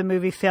reminds her of the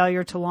movie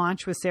Failure to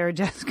Launch with Sarah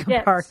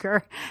Jessica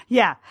Parker.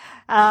 Yeah.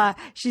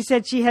 She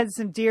said she had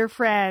some dear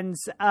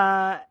friends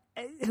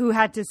who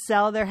had to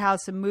sell their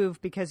house and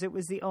move because it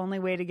was the only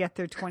way to get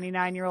their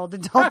 29-year-old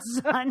adult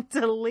son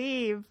to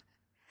leave.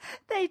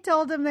 They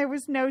told him there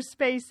was no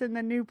space in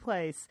the new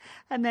place.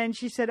 And then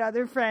she said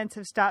other friends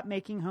have stopped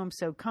making home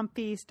so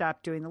comfy,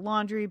 stopped doing the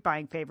laundry,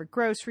 buying favorite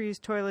groceries,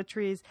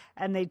 toiletries.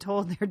 And they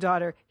told their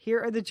daughter,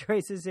 here are the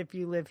choices if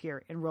you live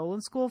here. Enroll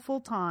in school full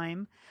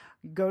time,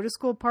 go to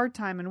school part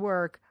time and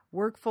work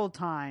full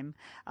time.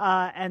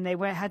 And they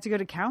had to go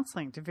to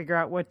counseling to figure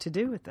out what to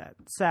do with it.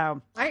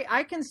 So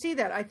I can see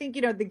that. I think,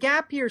 the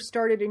gap year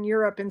started in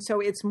Europe. And so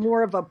it's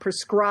more of a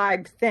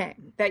prescribed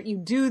thing that you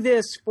do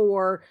this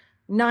for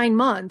 9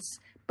 months,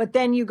 but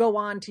then you go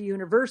on to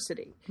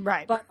university.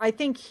 Right. But I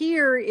think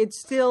here it's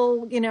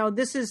still,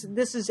 this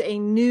is a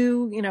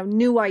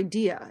new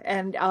idea,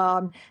 and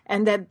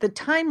that the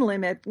time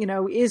limit,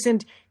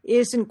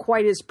 isn't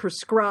quite as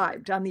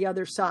prescribed on the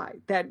other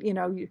side. That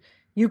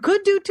you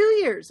could do 2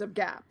 yees of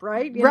gap,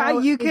 right?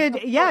 You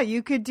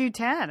could do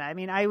 10. I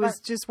mean, I was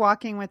just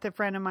walking with a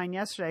friend of mine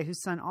yesterday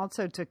whose son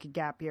also took a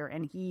gap year,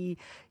 and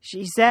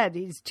she said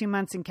he's 2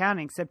 months and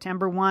counting.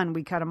 September 1,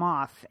 we cut him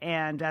off,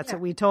 and that's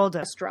what we told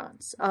us.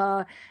 Restaurants.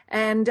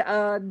 And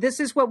this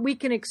is what we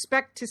can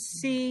expect to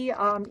see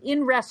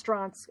in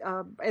restaurants.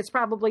 It's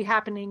probably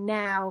happening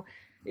now.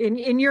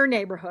 In your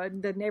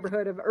neighborhood, the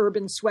neighborhood of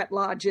urban sweat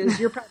lodges,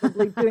 you're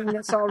probably doing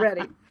this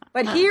already.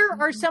 But here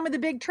are some of the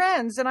big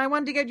trends, and I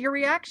wanted to get your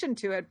reaction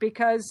to it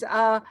because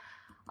I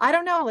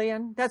don't know,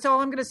 Lian. That's all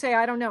I'm going to say.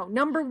 I don't know.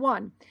 Number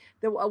one,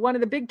 one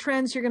of the big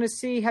trends you're going to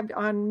see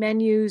on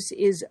menus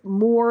is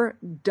more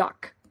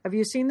duck. Have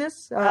you seen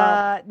this?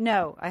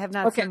 No, I have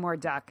not seen more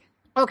duck.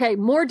 Okay,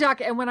 more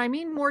duck. And when I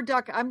mean more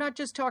duck, I'm not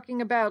just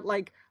talking about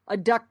like a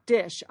duck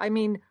dish. I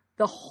mean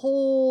the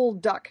whole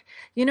duck.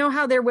 You know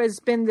how there was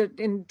been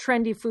in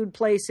trendy food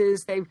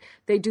places,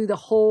 they do the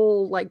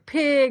whole like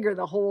pig or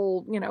the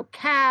whole,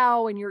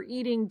 cow, and you're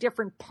eating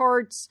different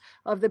parts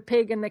of the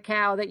pig and the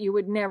cow that you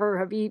would never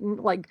have eaten,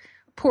 like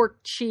pork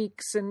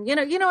cheeks and what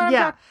I'm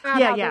talking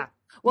about. Yeah.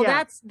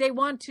 Well, they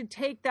want to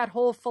take that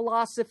whole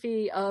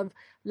philosophy of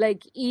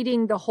like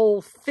eating the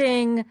whole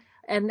thing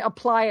and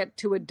apply it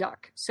to a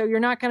duck. So you're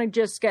not going to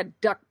just get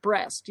duck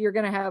breast. You're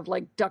going to have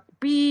like duck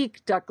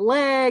beak, duck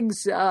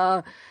legs,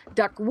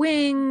 duck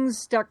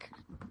wings,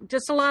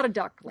 just a lot of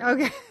duck.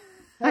 Okay.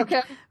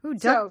 Okay. Ooh,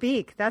 duck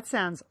beak. That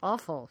sounds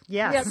awful.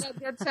 Yes. Yeah,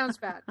 that sounds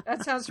bad.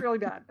 That sounds really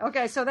bad.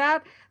 Okay. So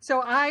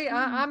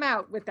I'm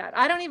out with that.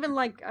 I don't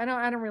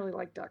really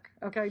like duck.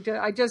 Okay.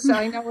 I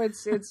know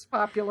it's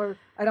popular.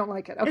 I don't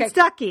like it. Okay. It's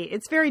ducky.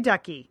 It's very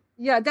ducky.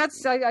 Yeah.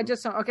 I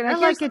just don't. Okay. Now I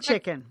like a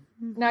chicken.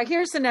 Now,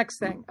 here's the next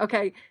thing.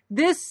 Okay,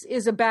 this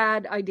is a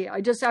bad idea.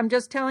 I'm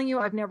just telling you,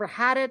 I've never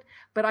had it,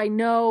 but I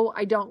know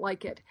I don't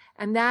like it.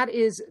 And that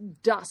is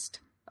dust.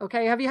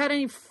 Okay, have you had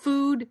any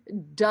food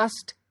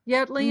dust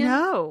yet, Lian?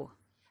 No.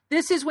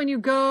 This is when you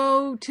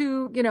go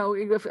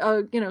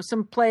to,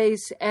 some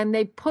place and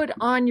they put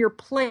on your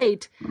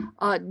plate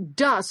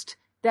dust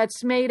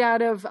that's made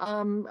out of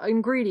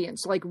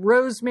ingredients like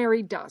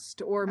rosemary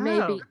dust or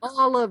maybe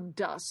olive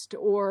dust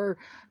or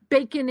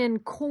bacon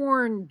and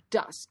corn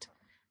dust.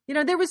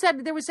 There was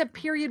that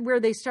period where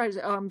they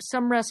started.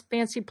 Some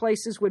fancy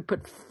places would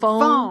put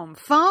foam.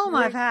 Foam.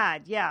 I've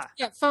had, yeah,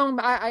 foam.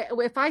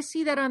 If I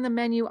see that on the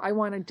menu, I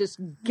want to just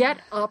get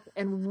up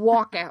and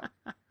walk out.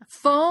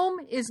 Foam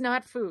is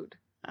not food.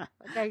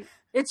 Okay,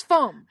 it's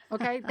foam.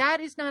 Okay, that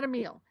is not a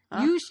meal.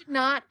 You should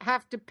not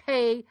have to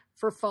pay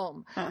for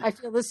foam. I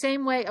feel the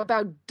same way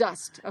about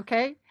dust.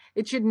 Okay,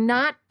 it should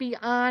not be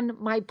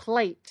on my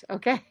plate.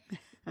 Okay.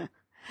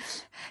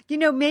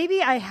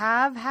 Maybe I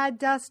have had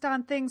dust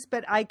on things,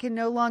 but I can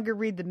no longer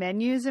read the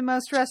menus in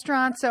most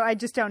restaurants, so I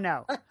just don't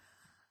know.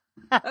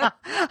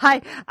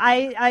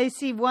 I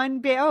see one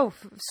big,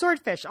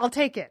 swordfish. I'll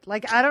take it.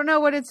 Like, I don't know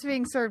what it's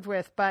being served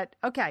with, but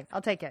okay,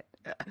 I'll take it.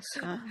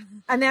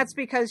 And that's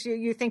because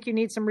you think you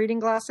need some reading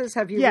glasses?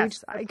 Have you?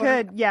 Yes, I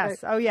could.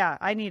 Yes. Oh yeah,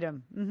 I need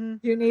them. Mm-hmm.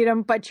 You need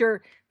them, but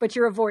you're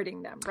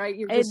avoiding them, right?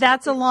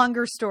 That's a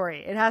longer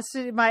story. It has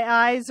to. My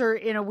eyes are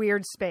in a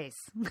weird space.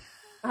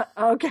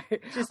 Okay.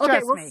 Just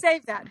trust we'll me.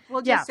 save that.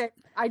 We'll just say,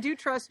 I do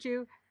trust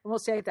you. We'll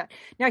save that.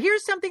 Now,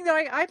 here's something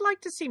that I'd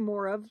like to see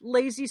more of: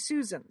 Lazy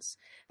Susans.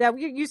 That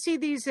you see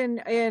these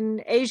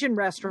in Asian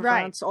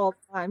restaurants all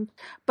the time,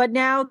 but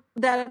now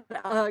that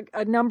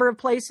a number of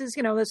places,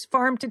 this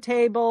farm to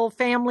table,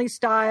 family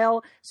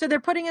style, so they're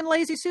putting in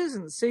Lazy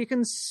Susans so you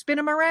can spin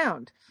them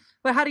around.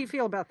 But how do you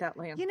feel about that,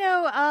 Lian?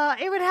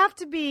 It would have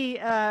to be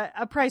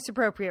a price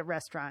appropriate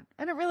restaurant.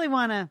 I don't really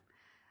want to.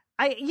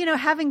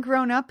 Having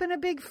grown up in a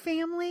big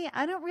family,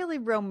 I don't really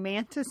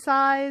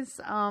romanticize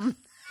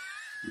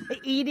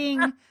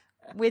eating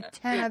with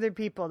 10 other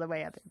people the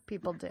way other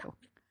people do.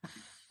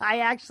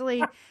 I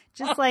actually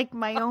just like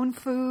my own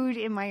food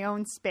in my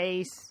own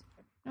space.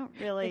 I don't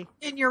really.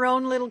 In your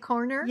own little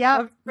corner?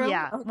 Yep.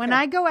 Yeah. Okay. When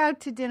I go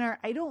out to dinner,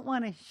 I don't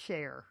want to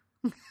share.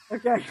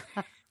 Okay.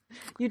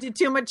 You did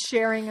too much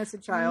sharing as a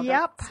child.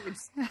 Yep.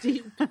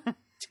 Deep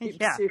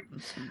soup.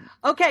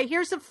 Okay,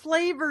 here's a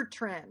flavor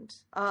trend.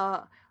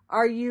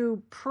 Are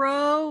you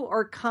pro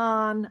or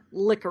con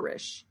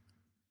licorice?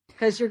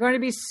 Because you're going to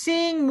be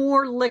seeing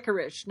more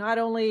licorice, not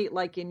only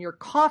like in your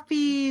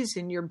coffees,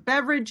 in your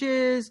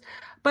beverages,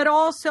 but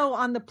also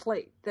on the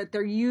plate, that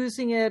they're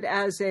using it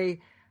as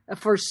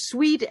for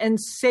sweet and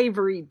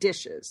savory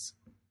dishes.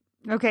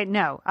 Okay,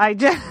 no. I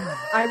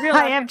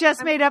have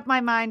just made up my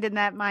mind, and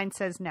that mind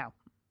says no.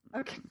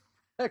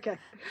 Okay.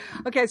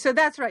 So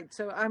that's right.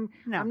 So I'm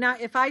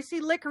not. If I see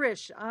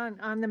licorice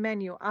on the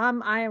menu, I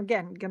am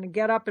again going to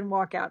get up and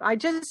walk out.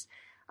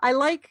 I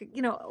like,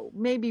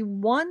 maybe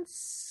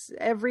once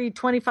every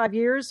 25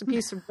 years, a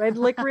piece of red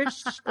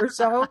licorice or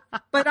so,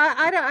 but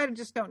I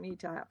just don't need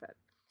to have it.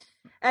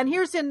 And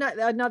here's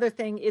another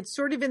thing. It's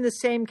sort of in the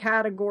same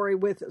category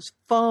with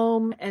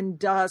foam and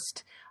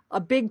dust.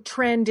 A big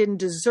trend in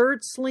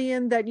desserts,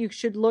 Lian, that you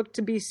should look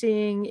to be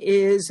seeing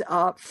is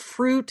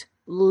fruit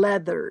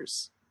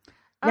leathers.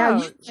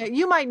 Now,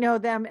 you might know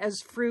them as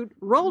fruit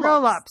roll-ups.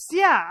 Roll-ups,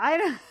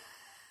 yeah.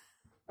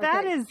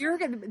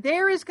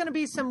 There is going to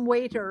be some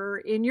waiter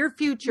in your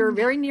future,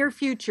 very near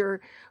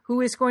future,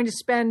 who is going to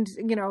spend,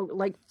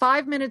 like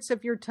 5 minutes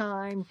of your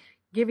time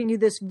giving you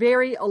this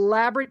very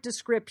elaborate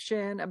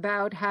description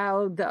about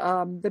how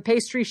the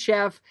pastry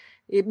chef,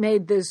 it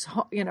made this,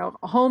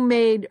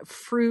 homemade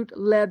fruit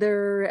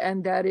leather,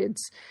 and that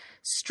it's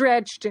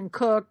stretched and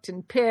cooked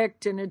and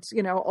picked, and it's,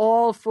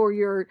 all for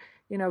your,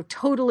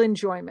 total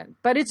enjoyment.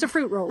 But it's a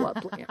fruit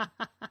roll-up, Lian.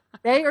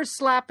 They are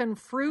slapping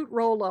fruit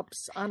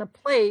roll-ups on a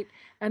plate,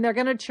 and they're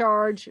going to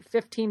charge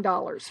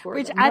 $15 for it.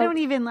 Which I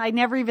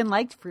never even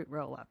liked fruit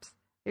roll-ups.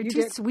 They're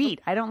too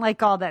sweet. I don't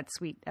like all that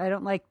sweet. I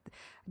don't like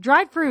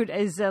dried fruit.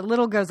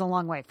 Little goes a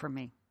long way for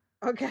me.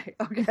 Okay.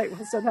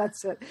 Well, so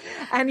that's it.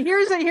 And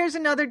here's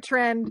another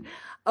trend.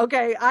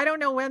 Okay, I don't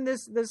know when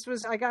this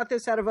was. I got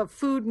this out of a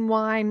Food and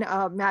Wine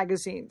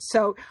magazine.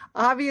 So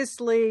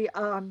obviously,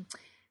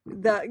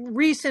 the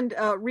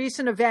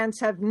recent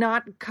events have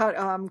not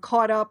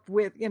caught up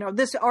with,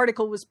 this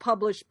article was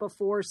published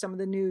before some of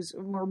the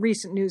more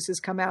recent news has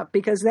come out,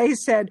 because they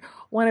said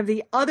one of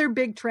the other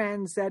big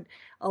trends that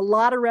a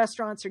lot of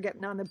restaurants are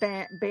getting on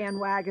the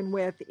bandwagon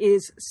with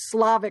is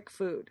Slavic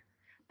food.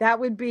 That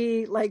would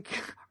be like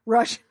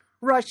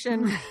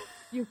Russian,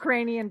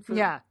 Ukrainian food.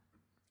 Yeah.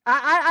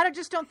 I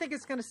just don't think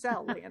it's going to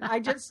sell, Lian.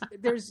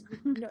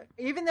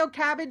 Even though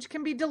cabbage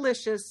can be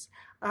delicious,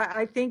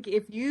 I think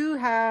if you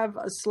have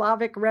a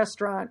Slavic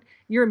restaurant,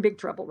 you're in big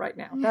trouble right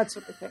now. That's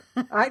what I think.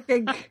 I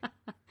think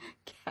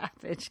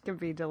cabbage can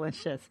be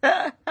delicious.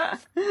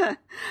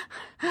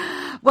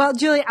 Well,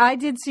 Julie, I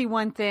did see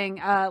one thing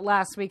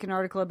last week, an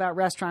article about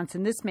restaurants,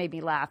 and this made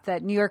me laugh,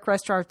 that New York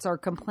restaurants are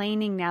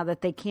complaining now that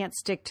they can't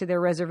stick to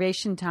their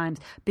reservation times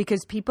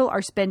because people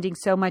are spending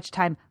so much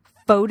time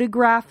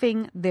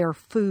photographing their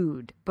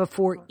food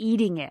before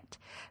eating it,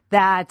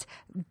 that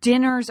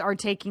dinners are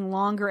taking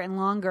longer and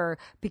longer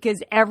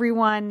because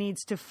everyone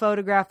needs to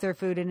photograph their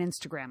food and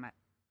Instagram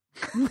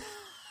it.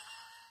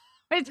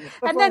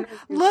 And then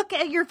look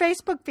at your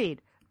Facebook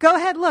feed. Go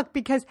ahead, look,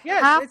 because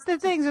half the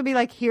things will be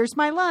like, here's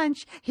my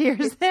lunch,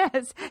 here's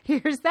this,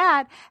 here's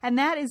that. And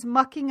that is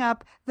mucking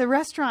up the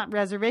restaurant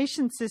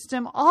reservation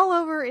system all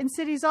over in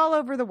cities all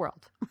over the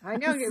world. I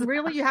know.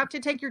 Really, you have to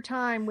take your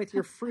time with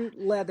your fruit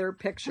leather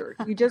picture.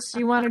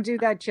 You want to do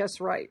that just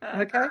right.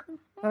 Okay?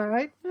 All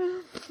right?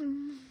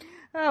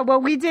 Well,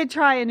 we did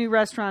try a new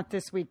restaurant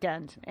this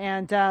weekend.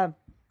 And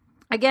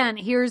again,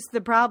 here's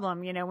the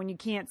problem. When you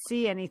can't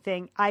see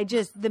anything,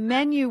 the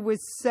menu was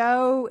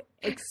so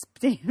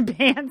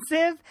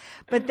expansive,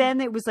 but then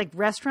it was like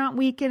restaurant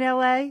week in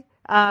LA,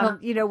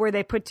 where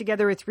they put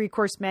together a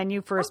 3-course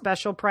menu for a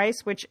special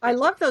price, which I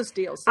love those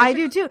deals. I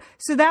do too.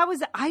 So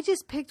I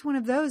just picked one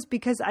of those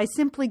because I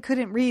simply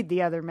couldn't read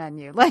the other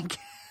menu.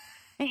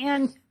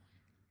 And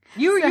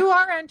you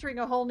are entering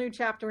a whole new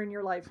chapter in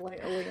your life,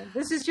 Lian.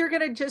 This is, you're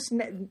going to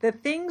the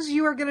things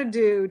you are going to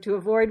do to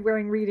avoid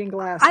wearing reading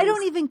glasses. I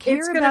don't even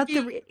care about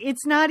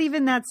it's not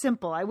even that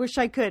simple. I wish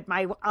I could.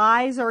 My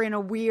eyes are in a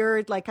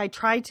weird, I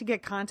tried to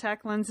get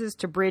contact lenses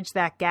to bridge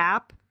that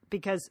gap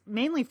because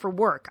mainly for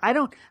work. I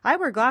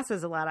wear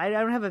glasses a lot. I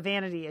don't have a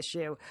vanity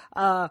issue.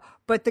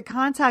 But the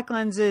contact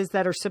lenses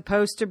that are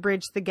supposed to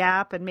bridge the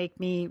gap and make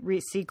me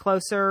see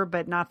closer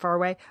but not far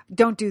away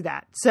don't do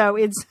that. So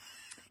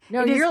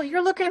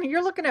you're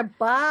looking at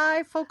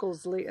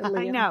bifocals, Lian.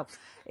 I know.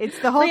 It's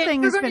the whole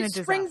thing has been a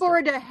disaster.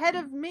 Springboard ahead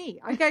of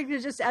me. I got you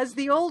just as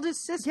the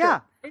oldest sister.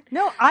 Yeah.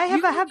 No, I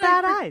have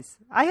bad eyes.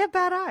 I have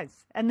bad eyes,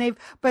 and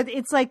but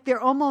it's like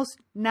they're almost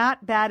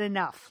not bad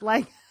enough.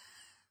 Like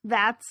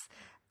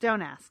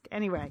don't ask.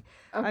 Anyway,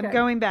 okay. I'm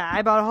going back.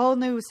 I bought a whole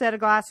new set of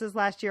glasses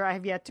last year. I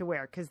have yet to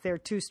wear because they're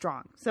too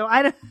strong. So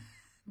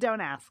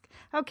don't ask.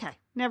 Okay,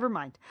 never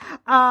mind.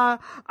 All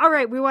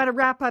right, we want to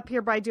wrap up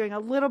here by doing a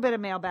little bit of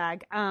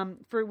mailbag.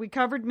 We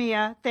covered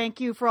Mia. Thank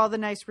you for all the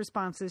nice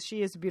responses.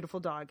 She is a beautiful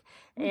dog,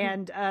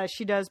 and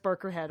she does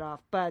bark her head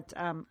off. But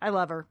I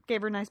love her.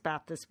 Gave her a nice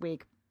bath this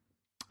week.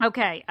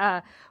 Okay,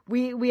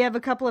 we have a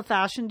couple of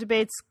fashion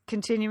debates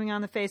continuing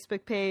on the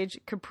Facebook page,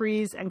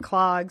 Capris and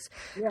Clogs.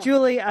 Yeah.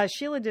 Julie,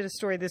 Sheila did a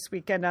story this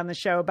weekend on the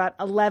show about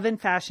 11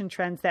 fashion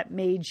trends that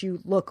made you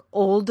look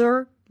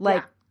older,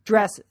 like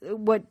dress,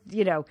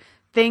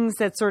 things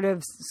that sort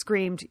of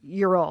screamed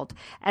you're old.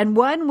 And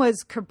one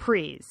was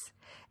Capris.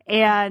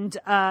 And,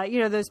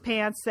 those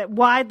pants that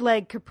wide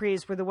leg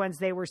capris were the ones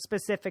they were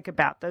specific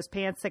about. Those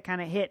pants that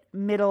kind of hit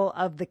middle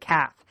of the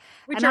calf.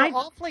 Which are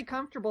awfully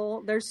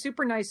comfortable. They're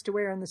super nice to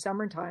wear in the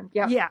summertime.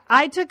 Yeah. Yeah.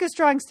 I took a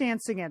strong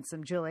stance against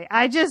them, Julie.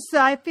 I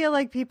feel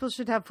like people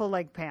should have full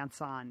leg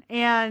pants on.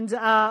 And,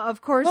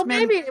 of course,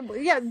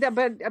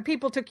 but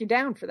people took you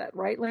down for that,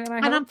 right?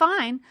 And I'm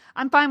fine.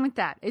 I'm fine with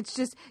that. It's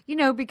just,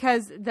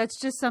 because that's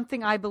just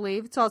something I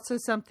believe. It's also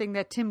something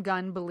that Tim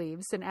Gunn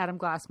believes and Adam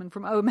Glassman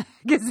from O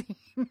Magazine.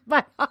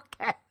 But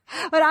okay.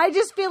 But I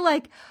just feel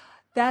like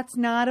that's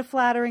not a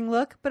flattering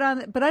look, but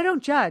I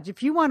don't judge.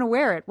 If you want to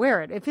wear it,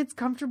 wear it. If it's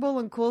comfortable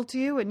and cool to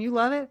you and you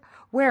love it,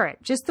 wear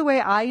it. Just the way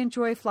I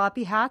enjoy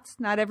floppy hats.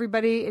 Not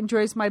everybody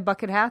enjoys my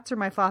bucket hats or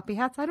my floppy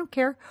hats. I don't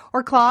care.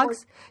 Or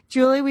clogs.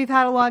 Julie, we've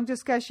had a long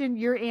discussion.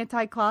 You're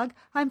anti-clog.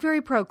 I'm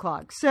very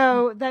pro-clog.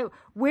 So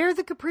wear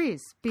the capris.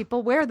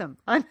 People wear them.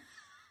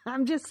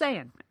 I'm just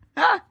saying.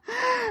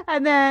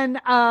 And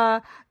then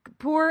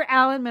poor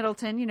Alan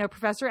Middleton,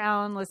 Professor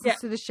Alan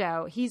listens to the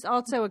show. He's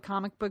also a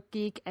comic book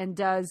geek and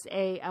does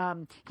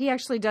he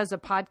actually does a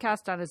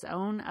podcast on his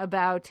own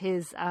about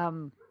his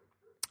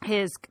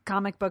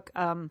comic book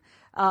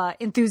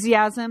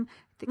enthusiasm.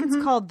 I think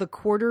it's called the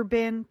Quarter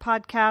Bin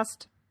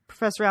Podcast.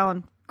 Professor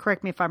Alan,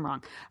 correct me if I'm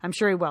wrong. I'm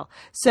sure he will.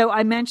 So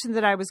I mentioned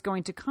that I was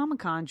going to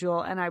Comic-Con,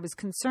 Jewel, and I was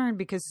concerned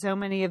because so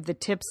many of the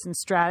tips and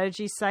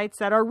strategy sites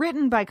that are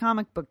written by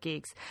comic book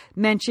geeks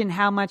mention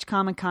how much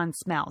Comic-Con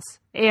smells.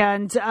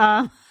 And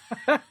that,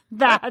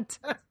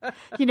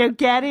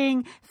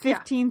 getting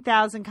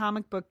 15,000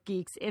 comic book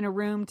geeks in a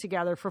room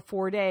together for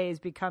 4 days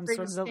becomes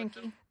sort of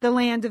the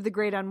land of the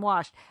great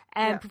unwashed.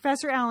 And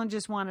Professor Allen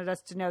just wanted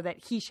us to know that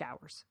he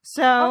showers.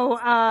 So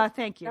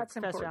thank you,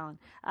 Professor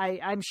important. Allen.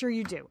 I'm sure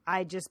you do.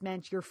 I just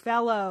meant your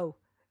fellow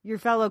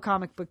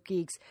comic book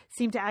geeks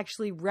seem to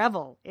actually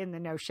revel in the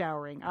no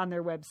showering on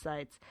their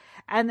websites.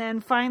 And then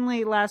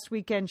finally, last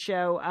weekend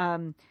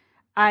show,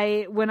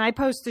 when I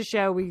post the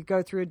show, we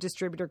go through a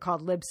distributor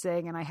called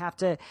Libsyn, and I have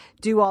to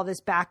do all this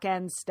back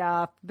end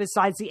stuff.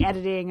 Besides the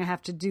editing, I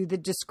have to do the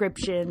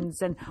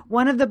descriptions. And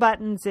one of the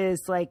buttons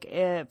is like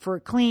for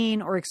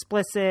clean or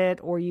explicit,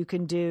 or you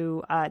can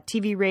do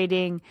TV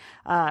rating,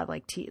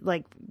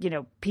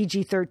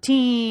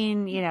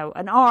 PG-13,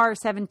 an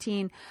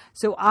R-17.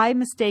 So I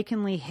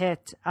mistakenly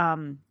hit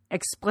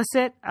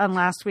explicit on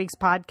last week's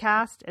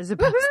podcast as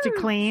opposed to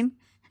clean.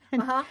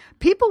 And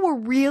people were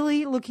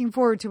really looking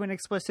forward to an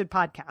explicit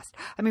podcast.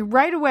 I mean,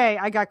 right away,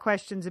 I got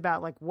questions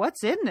about, like,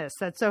 what's in this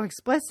that's so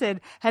explicit?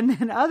 And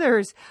then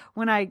others,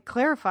 when I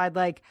clarified,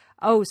 like,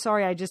 oh,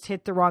 sorry, I just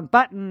hit the wrong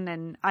button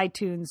and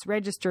iTunes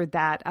registered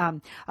that.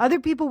 Other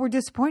people were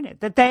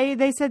disappointed that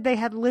they said they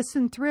had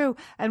listened through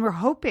and were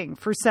hoping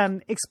for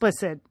some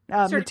explicit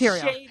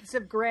material. Shades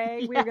of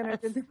gray. We're going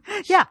to.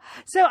 Yeah.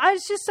 So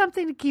it's just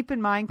something to keep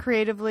in mind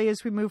creatively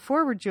as we move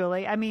forward,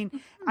 Julie. I mean,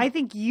 I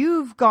think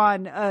you've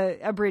gone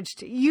a bridge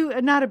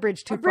not a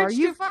bridge too far.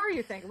 Too far,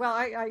 you think?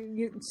 Well,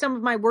 some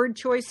of my word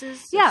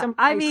choices. Yeah. Some of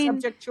my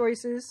subject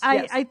choices.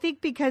 I think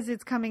because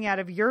it's coming out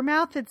of your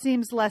mouth, it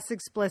seems less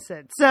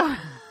explicit. So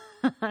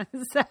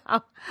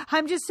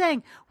I'm just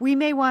saying we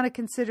may want to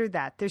consider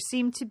that. There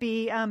seemed to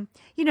be,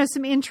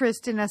 some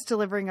interest in us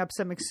delivering up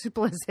some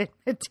explicit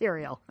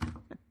material.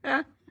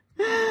 Well,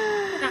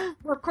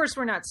 of course,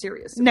 we're not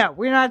serious. No,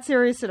 we're not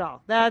serious at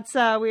all. That's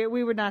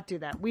we would not do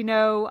that. We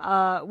know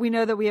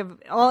that we have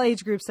all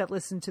age groups that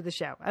listen to the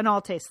show and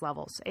all taste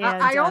levels. And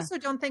I also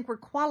don't think we're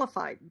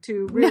qualified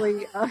to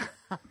really,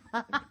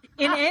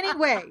 in any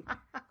way,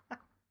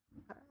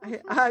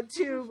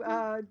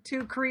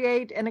 to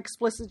create an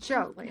explicit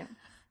show, Lian.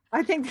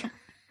 I think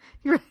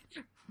you're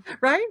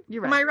right.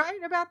 You're right. Am I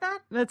right about that?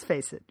 Let's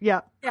face it.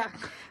 Yeah. Yeah.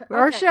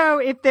 Our show,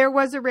 if there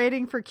was a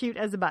rating for cute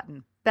as a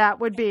button, that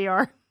would be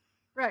our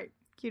right.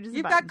 Cute as a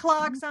You've button. got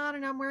clogs on,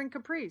 and I'm wearing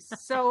capris.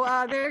 So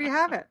there you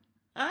have it.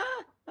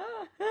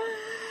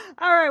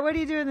 All right, what are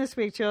you doing this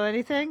week, Jill?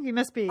 Anything? You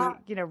must be,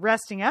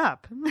 resting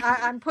up.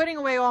 I'm putting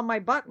away all my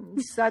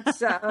buttons. That's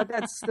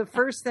the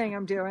first thing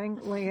I'm doing,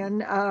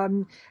 Lian.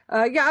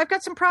 I've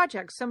got some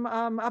projects, some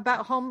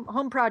about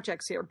home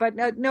projects here, but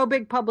no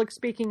big public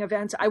speaking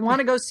events. I want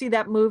to go see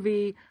that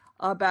movie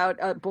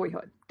about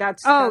Boyhood.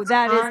 That's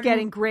is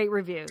getting great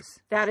reviews.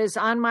 That is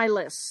on my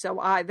list. So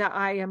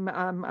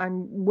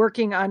I'm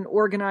working on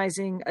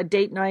organizing a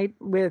date night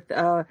with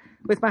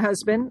my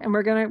husband, and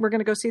we're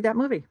gonna go see that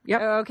movie.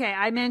 Yep. Okay.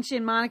 I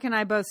mentioned Monica and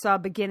I both saw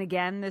Begin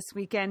Again this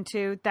weekend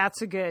too.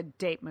 That's a good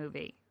date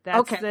movie.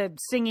 That's the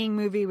singing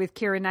movie with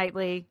Keira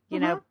Knightley.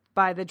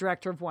 By the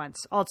director of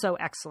Once. Also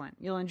excellent.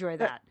 You'll enjoy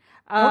that.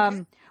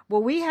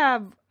 Well, we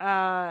have,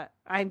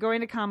 I'm going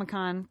to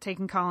Comic-Con,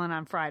 taking Colin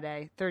on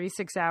Friday,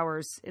 36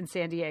 hours in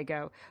San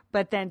Diego.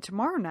 But then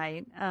tomorrow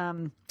night,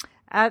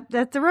 at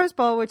the Rose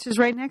Bowl, which is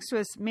right next to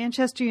us,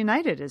 Manchester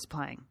United is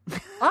playing.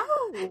 Oh.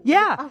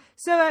 Yeah.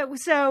 So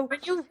when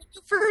you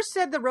first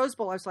said the Rose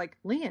Bowl, I was like,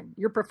 Lian,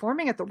 you're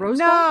performing at the Rose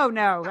Bowl?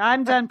 No.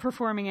 I'm done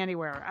performing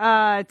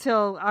anywhere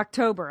till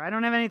October. I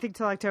don't have anything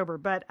till October.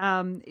 But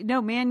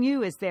no, Man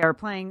U is there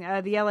playing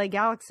the LA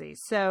Galaxy.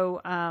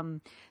 So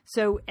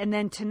and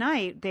then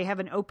tonight they have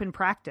an open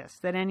practice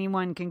that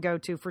anyone can go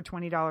to for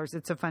 $20.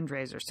 It's a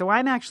fundraiser. So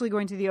I'm actually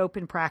going to the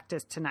open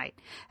practice tonight.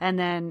 And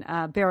then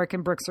Barrick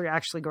and Brooks are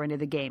actually going to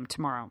the game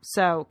tomorrow.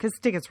 So, because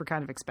tickets were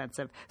kind of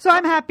expensive. So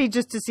I'm happy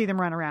just to see them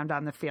run around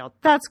on the field.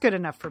 That's good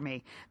enough for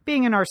me,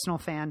 being an Arsenal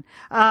fan.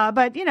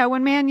 But,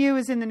 when Man U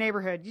is in the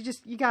neighborhood,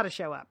 you got to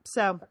show up.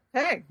 So,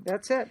 hey,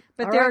 that's it.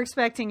 But they're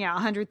expecting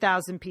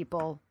 100,000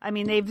 people. I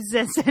mean, they've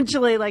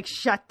essentially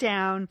shut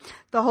down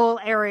the whole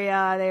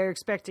area. They're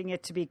expecting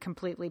it to be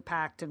completely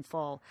packed and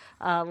full,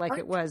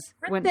 it was.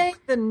 Aren't they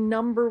the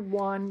number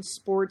one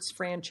sports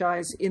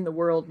franchise in the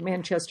world,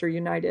 Manchester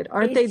United?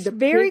 Aren't they the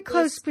very biggest?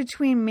 close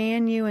between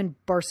Man U and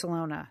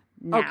Barcelona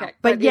now? Okay,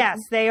 but yes,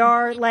 they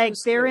are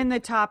they're in the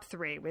top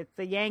three with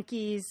the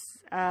Yankees,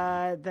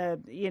 Man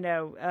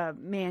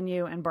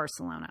U and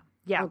Barcelona.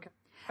 Yeah. Okay.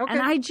 And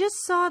I just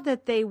saw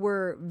that they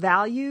were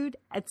valued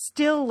at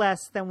still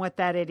less than what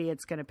that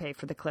idiot's going to pay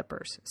for the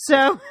Clippers.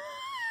 So,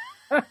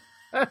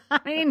 I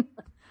mean,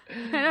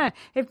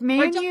 if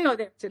Man don't U go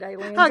there today,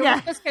 Lian. Okay.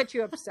 Don't just get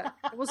you upset.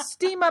 We'll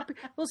steam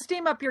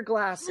up your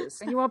glasses,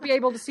 and you won't be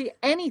able to see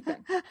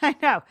anything. I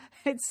know.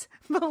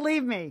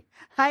 Believe me,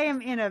 I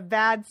am in a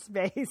bad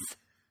space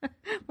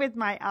with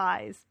my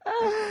eyes.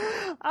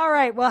 All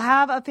right. Well,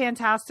 have a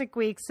fantastic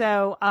week.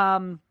 So,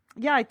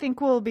 I think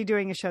we'll be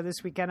doing a show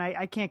this weekend.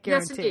 I can't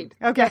guarantee. Yes, indeed.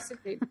 Okay. Yes,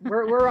 indeed.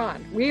 We're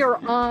on. We are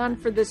on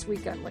for this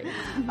weekend, Lian.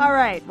 All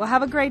right. Well,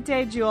 have a great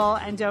day, Jewel.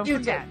 And don't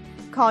forget,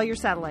 call your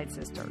satellite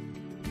sister.